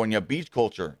California beach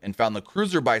culture and found the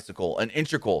cruiser bicycle an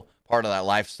integral part of that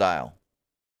lifestyle.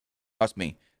 Trust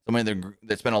me, somebody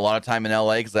that spent a lot of time in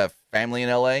LA because I have family in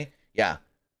LA, yeah,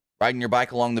 riding your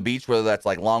bike along the beach, whether that's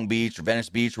like Long Beach or Venice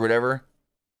Beach or whatever,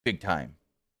 big time.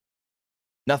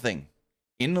 Nothing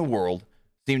in the world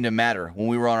seemed to matter when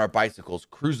we were on our bicycles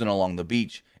cruising along the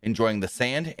beach, enjoying the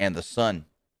sand and the sun.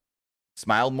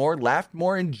 Smiled more, laughed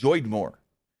more, enjoyed more.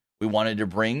 We wanted to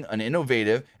bring an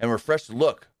innovative and refreshed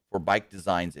look for bike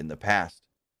designs in the past.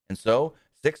 And so,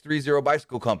 630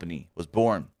 Bicycle Company was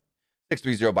born.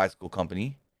 630 Bicycle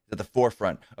Company is at the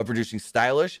forefront of producing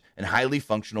stylish and highly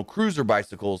functional cruiser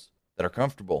bicycles that are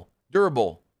comfortable,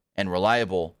 durable, and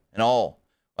reliable, and all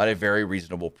at a very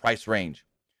reasonable price range.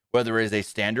 Whether it is a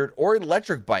standard or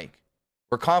electric bike,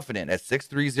 we're confident at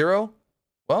 630,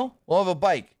 well, we'll have a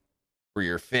bike for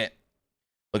your fit.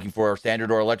 Looking for a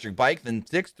standard or electric bike? Then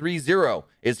 630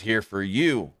 is here for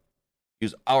you.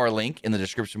 Use our link in the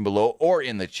description below or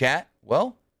in the chat.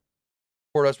 Well,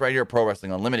 support us right here at Pro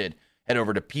Wrestling Unlimited. Head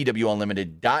over to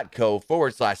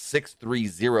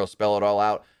pwunlimited.co/630. Spell it all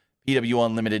out.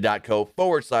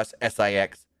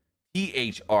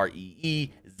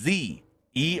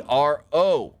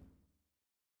 pwunlimited.co/SIXTHREEZERO.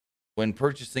 When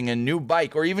purchasing a new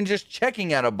bike or even just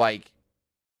checking out a bike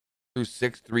through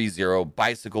 630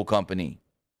 Bicycle Company.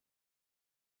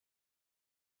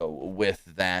 So with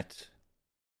that,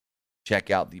 check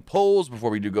out the polls before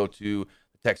we do go to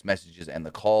the text messages and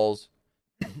the calls.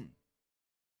 As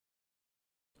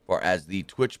far as the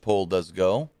Twitch poll does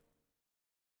go,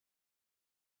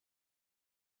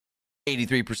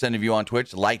 83% of you on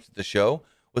Twitch liked the show,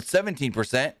 with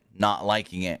 17% not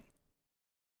liking it.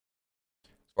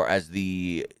 As far as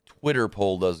the Twitter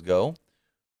poll does go,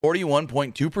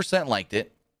 41.2% liked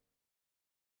it,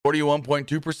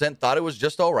 41.2% thought it was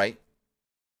just all right,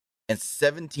 and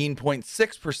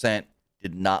 17.6%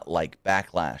 did not like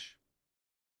Backlash.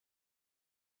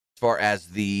 As far as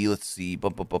the,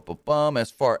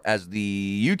 as far as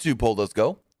the YouTube poll does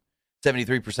go,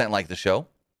 73% liked the show,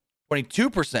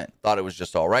 22% thought it was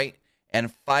just all right,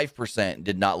 and 5%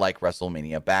 did not like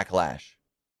WrestleMania Backlash.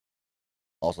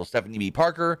 Also, Stephanie B.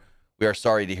 Parker, we are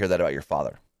sorry to hear that about your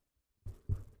father.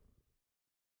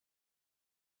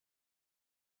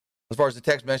 As far as the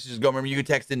text messages go, remember, you can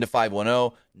text into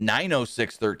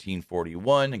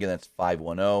 510-906-1341. Again, that's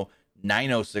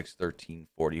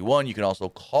 510-906-1341. You can also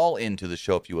call into the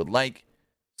show if you would like.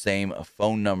 Same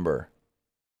phone number.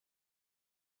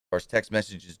 As far as text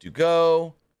messages do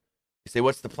go, you say,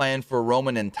 what's the plan for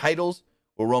Roman and titles?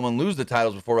 Will Roman lose the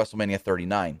titles before WrestleMania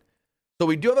 39? So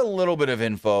we do have a little bit of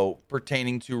info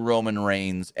pertaining to Roman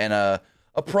Reigns and a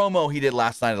promo he did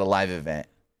last night at a live event.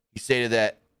 He stated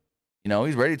that,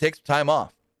 he's ready to take some time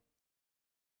off.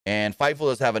 And Fightful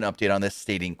does have an update on this,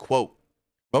 stating, quote,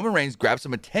 Roman Reigns grabbed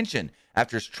some attention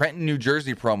after his Trenton, New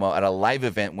Jersey promo at a live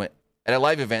event when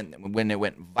it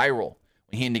went viral,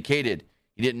 when he indicated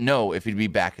he didn't know if he'd be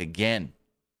back again.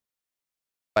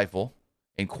 Fightful,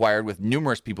 inquired with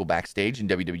numerous people backstage in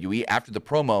WWE after the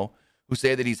promo who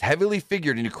say that he's heavily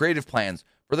figured into creative plans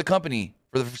for the company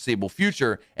for the foreseeable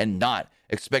future and not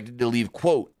expected to leave,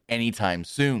 quote, anytime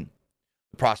soon.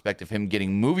 The prospect of him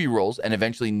getting movie roles and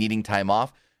eventually needing time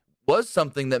off was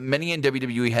something that many in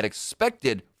WWE had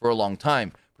expected for a long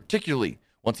time, particularly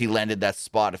once he landed that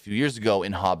spot a few years ago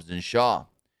in Hobbs and Shaw.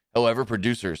 However,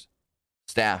 producers,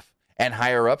 staff, and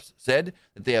higher-ups said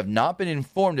that they have not been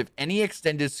informed of any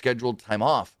extended scheduled time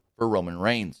off for Roman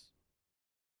Reigns.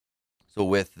 So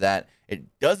with that,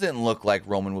 it doesn't look like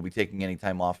Roman will be taking any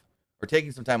time off or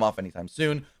taking some time off anytime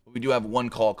soon, but we do have one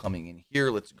call coming in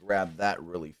here. Let's grab that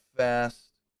really fast.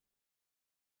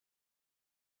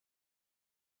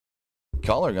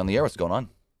 Caller, you're on the air. What's going on?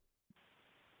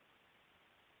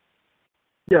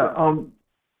 Yeah,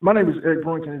 my name is Eric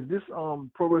Brunson. Is this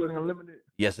Pro Wrestling Unlimited?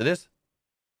 Yes, it is.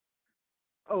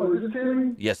 Oh, is it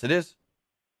Timmy? Yes, it is.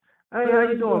 Hey, how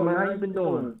you doing, man? How you been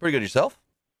doing? Pretty good. Yourself?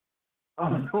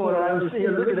 I'm doing. I'm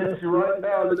looking at you right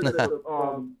now. Looking at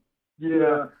the,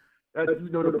 yeah, that's,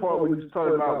 the part where you was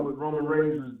talking about what Roman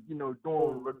Reigns is,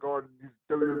 doing regarding his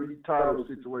WWE title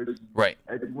situation. Right.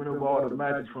 At the winner of all the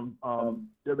matches from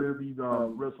WWE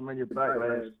WrestleMania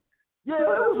Backlash. Yeah, that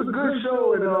was a good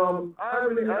show, and I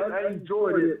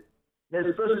enjoyed it, and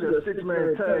especially the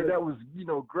 6-man tag. That was,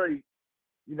 great.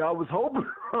 I was hoping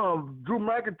Drew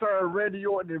McIntyre, Randy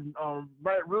Orton, and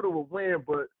Matt Riddle would win,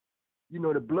 but the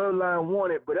Bloodline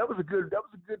won it. But that was a good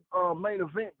main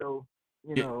event, though.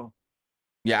 You know.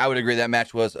 Yeah, I would agree. That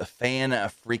match was a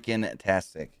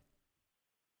freaking-tastic.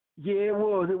 Yeah, it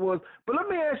was. But let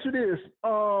me ask you this: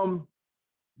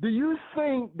 do you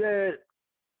think that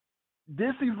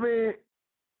this event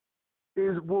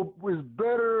was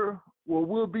better, or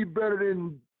will be better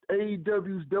than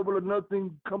AEW's Double or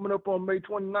Nothing coming up on May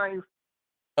 29th?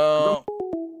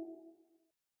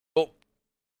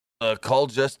 Call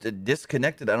just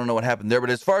disconnected. I don't know what happened there, but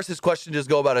as far as his question just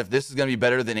go about if this is going to be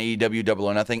better than AEW Double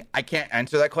or Nothing, I can't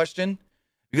answer that question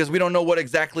because we don't know what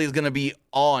exactly is going to be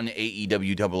on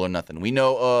AEW Double or Nothing. We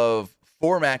know of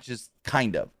 4 matches,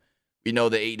 kind of. We know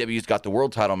that AEW's got the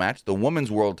world title match, the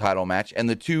women's world title match, and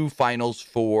the 2 finals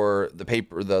for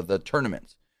the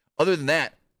tournaments. Other than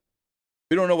that,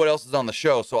 we don't know what else is on the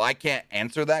show, so I can't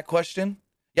answer that question.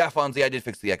 Yeah, Fonzie, I did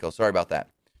fix the echo. Sorry about that.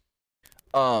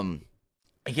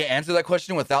 I can't answer that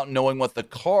question without knowing what the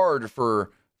card for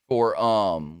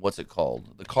what's it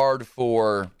called? The card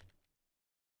for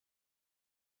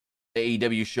the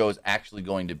AEW show is actually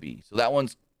going to be. So that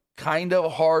one's kind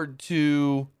of hard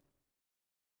to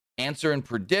answer and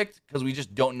predict because we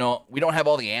just don't know. We don't have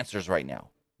all the answers right now.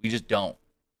 We just don't.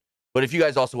 But if you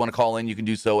guys also want to call in, you can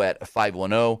do so at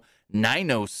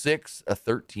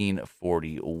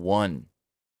 510-906-1341.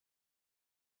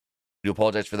 I do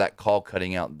apologize for that call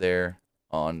cutting out there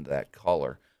on that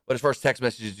caller. But as far as text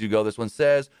messages do go, this one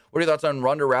says, what are your thoughts on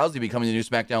Ronda Rousey becoming the new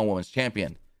SmackDown Women's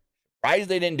Champion? Surprised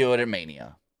they didn't do it at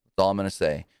Mania. That's all I'm going to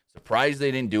say. Surprised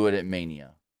they didn't do it at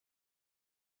Mania.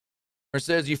 Or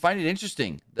says, you find it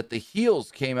interesting that the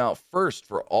heels came out first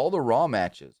for all the Raw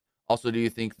matches. Also, do you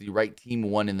think the right team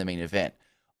won in the main event?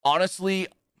 Honestly,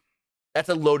 that's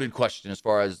a loaded question as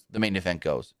far as the main event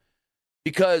goes.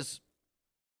 Because,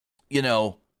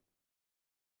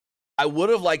 I would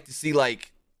have liked to see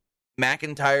like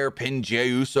McIntyre pin Jey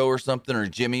Uso or something, or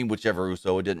Jimmy, whichever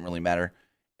Uso, it didn't really matter.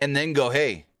 And then go,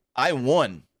 hey, I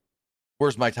won.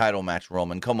 Where's my title match,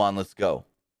 Roman? Come on, let's go.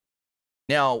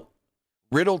 Now,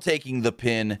 Riddle taking the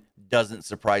pin doesn't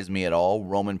surprise me at all.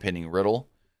 Roman pinning Riddle.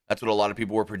 That's what a lot of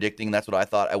people were predicting. That's what I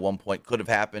thought at one point could have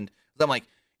happened. Because I'm like,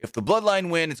 if the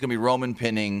Bloodline win, it's going to be Roman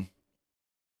pinning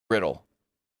Riddle.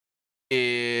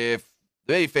 If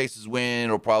the baby faces win,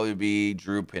 it'll probably be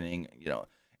Drew pinning,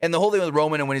 And the whole thing with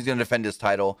Roman and when he's going to defend his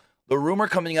title, the rumor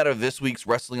coming out of this week's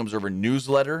Wrestling Observer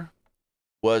newsletter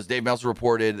was Dave Meltzer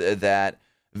reported that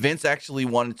Vince actually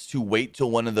wanted to wait till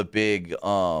one of the big,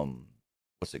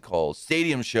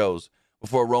 stadium shows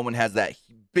before Roman has that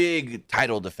big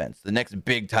title defense, the next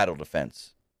big title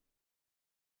defense.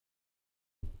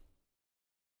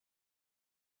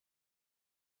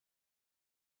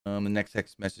 The next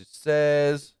text message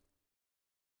says,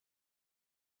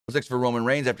 what's next for Roman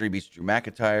Reigns after he beats Drew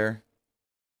McIntyre?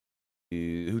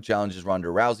 Who challenges Ronda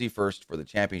Rousey first for the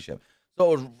championship?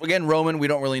 So, again, Roman, we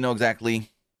don't really know exactly.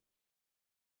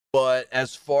 But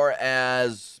as far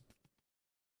as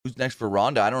who's next for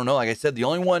Ronda, I don't know. Like I said, the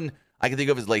only one I can think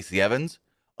of is Lacey Evans,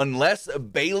 unless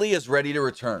Bayley is ready to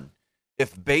return.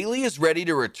 If Bayley is ready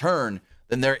to return,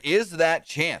 then there is that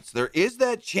chance. There is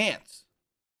that chance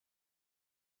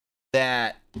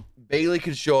that Bayley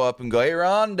could show up and go, hey,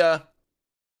 Ronda.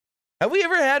 Have we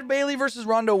ever had Bayley versus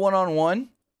Ronda one-on-one?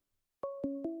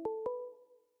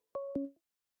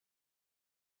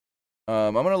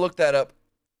 I'm going to look that up.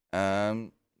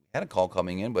 Had a call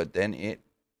coming in, but then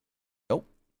nope.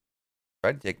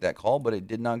 Tried to take that call, but it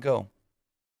did not go.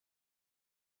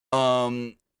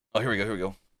 Here we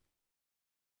go.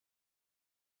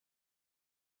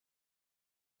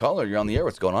 Caller, you're on the air.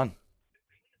 What's going on?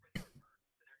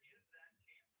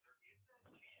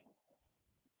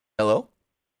 Hello?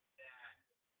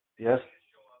 Yes.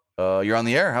 You're on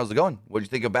the air. How's it going? What do you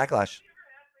think of Backlash?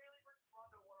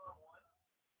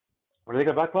 What do you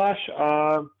think of Backlash?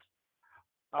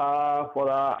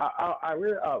 I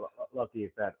really love the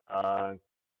event. I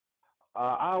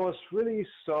was really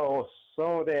so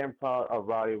damn proud of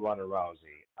Ronda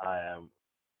Rousey.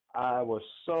 I was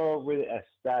so really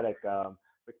ecstatic.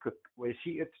 Because when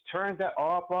she turned that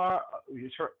arm bar, you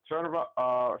turn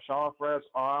Charlotte Flair's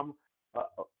arm,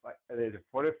 like at a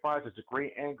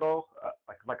 45-degree angle,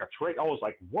 like a trick. I was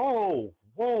like, whoa,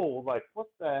 like what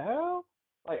the hell?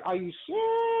 Like, are you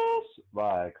serious?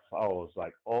 Like, I was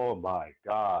like, oh my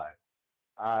god.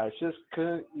 I just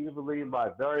couldn't even believe my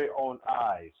very own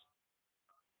eyes.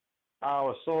 I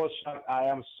was so shocked. I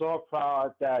am so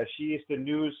proud that she is the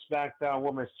new SmackDown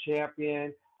Women's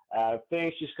Champion. I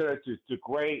think she's going to do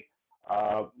great.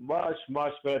 Much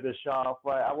better than Charlotte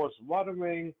Flair. I was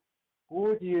wondering,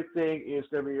 who do you think is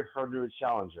going to be her new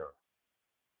challenger?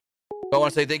 I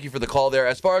want to say thank you for the call there.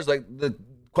 As far as like the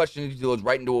question goes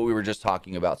right into what we were just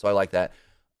talking about, so I like that.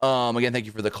 Again, thank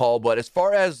you for the call. But as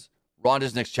far as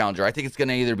Ronda's next challenger, I think it's going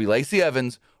to either be Lacey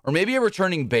Evans or maybe a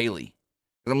returning Bayley.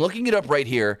 I'm looking it up right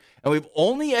here, and we've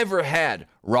only ever had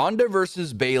Ronda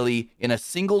versus Bayley in a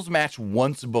singles match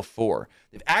once before.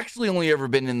 They've actually only ever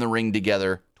been in the ring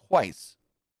together twice.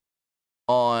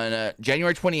 On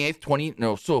January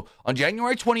 28th, on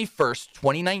January 21st,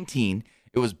 2019,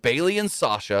 it was Bayley and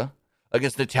Sasha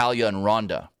against Natalya and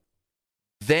Ronda.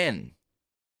 Then,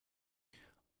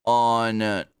 on,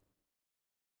 it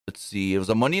was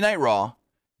a Monday Night Raw,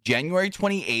 January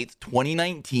 28th,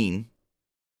 2019.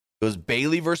 It was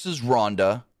Bayley versus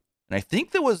Ronda. And I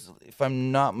think there was, if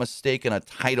I'm not mistaken, a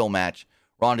title match.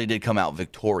 Ronda did come out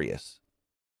victorious.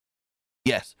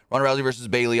 Yes, Ronda Rousey versus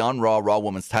Bayley on Raw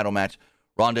Women's title match.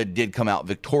 Ronda did come out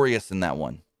victorious in that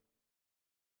one.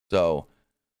 So,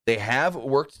 they have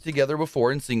worked together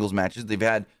before in singles matches. They've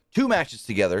had 2 matches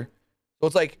together. So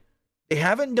it's like, they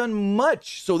haven't done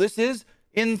much. So this is,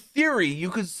 in theory, you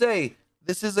could say,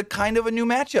 this is a kind of a new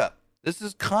matchup. This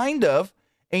is kind of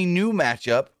a new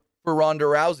matchup for Ronda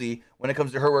Rousey when it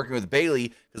comes to her working with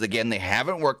Bayley. Because again, they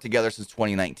haven't worked together since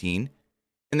 2019.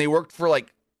 And they worked twice.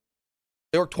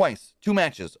 2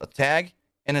 matches, a tag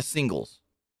and a singles.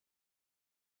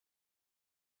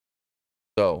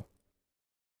 So,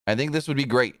 I think this would be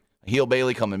great. Heel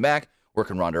Bayley coming back,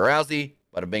 working Ronda Rousey,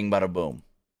 bada bing, bada boom.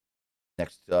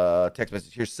 Next text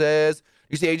message here says,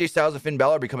 you see AJ Styles and Finn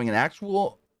Balor becoming an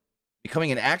actual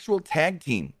tag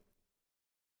team,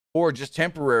 or just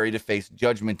temporary to face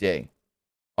Judgment Day.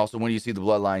 Also, when do you see the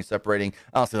bloodline separating?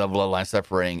 I don't see the bloodline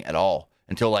separating at all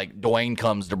until like Dwayne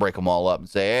comes to break them all up and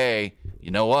say, hey,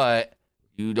 you know what?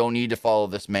 You don't need to follow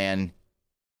this man.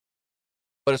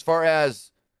 But as far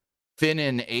as Finn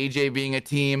and AJ being a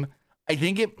team, I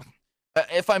think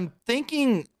if I'm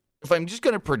just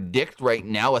going to predict right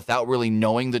now without really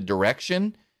knowing the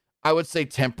direction, I would say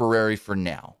temporary for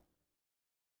now.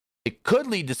 It could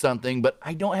lead to something, but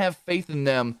I don't have faith in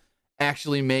them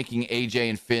actually making AJ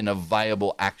and Finn a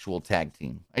viable actual tag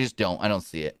team. I just don't. I don't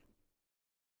see it.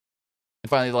 And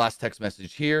finally, the last text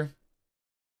message here.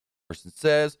 Person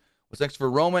says, what's next for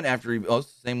Roman after he... Oh,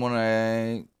 same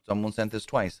one. Someone sent this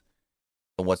twice.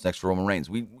 So what's next for Roman Reigns?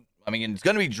 It's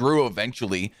going to be Drew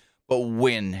eventually, but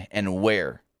when and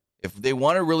where? If they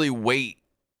want to really wait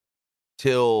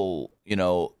till,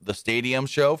 the stadium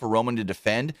show for Roman to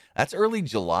defend, that's early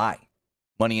July,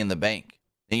 Money in the Bank.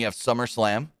 Then you have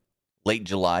SummerSlam, late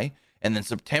July, and then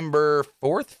September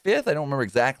 4th, 5th, I don't remember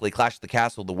exactly, Clash of the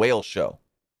Castle, the Whale show.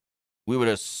 We would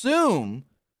assume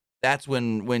that's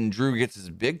when Drew gets his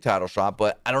big title shot,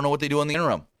 but I don't know what they do in the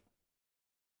interim.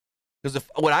 Because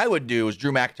what I would do is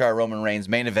Drew McIntyre, Roman Reigns,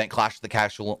 main event, Clash at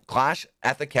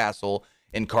the Castle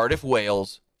in Cardiff,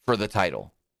 Wales for the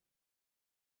title.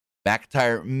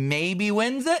 McIntyre maybe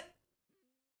wins it.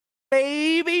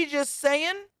 Maybe, just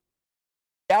saying.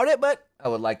 Doubt it, but I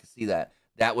would like to see that.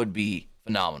 That would be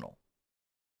phenomenal.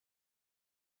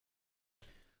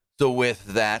 So with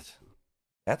that,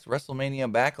 that's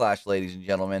WrestleMania Backlash, ladies and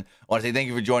gentlemen. I want to say thank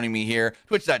you for joining me here.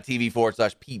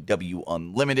 Twitch.tv/PW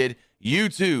Unlimited,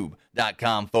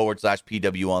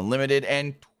 YouTube.com/PW Unlimited,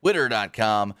 and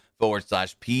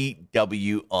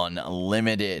Twitter.com/PW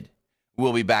Unlimited.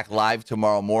 We'll be back live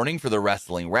tomorrow morning for the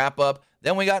wrestling wrap-up.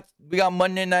 Then we got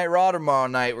Monday Night Raw tomorrow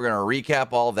night. We're gonna recap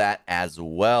all that as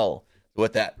well. So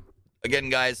with that, again,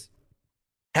 guys,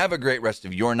 have a great rest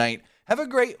of your night. Have a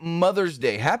great Mother's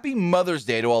Day. Happy Mother's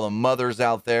Day to all the mothers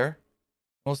out there.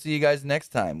 We'll see you guys next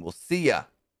time. We'll see ya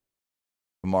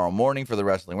tomorrow morning for the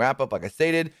wrestling wrap-up, like I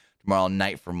stated. Tomorrow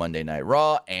night for Monday Night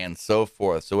Raw, and so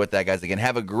forth. So with that, guys, again,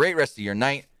 have a great rest of your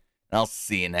night, and I'll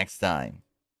see you next time.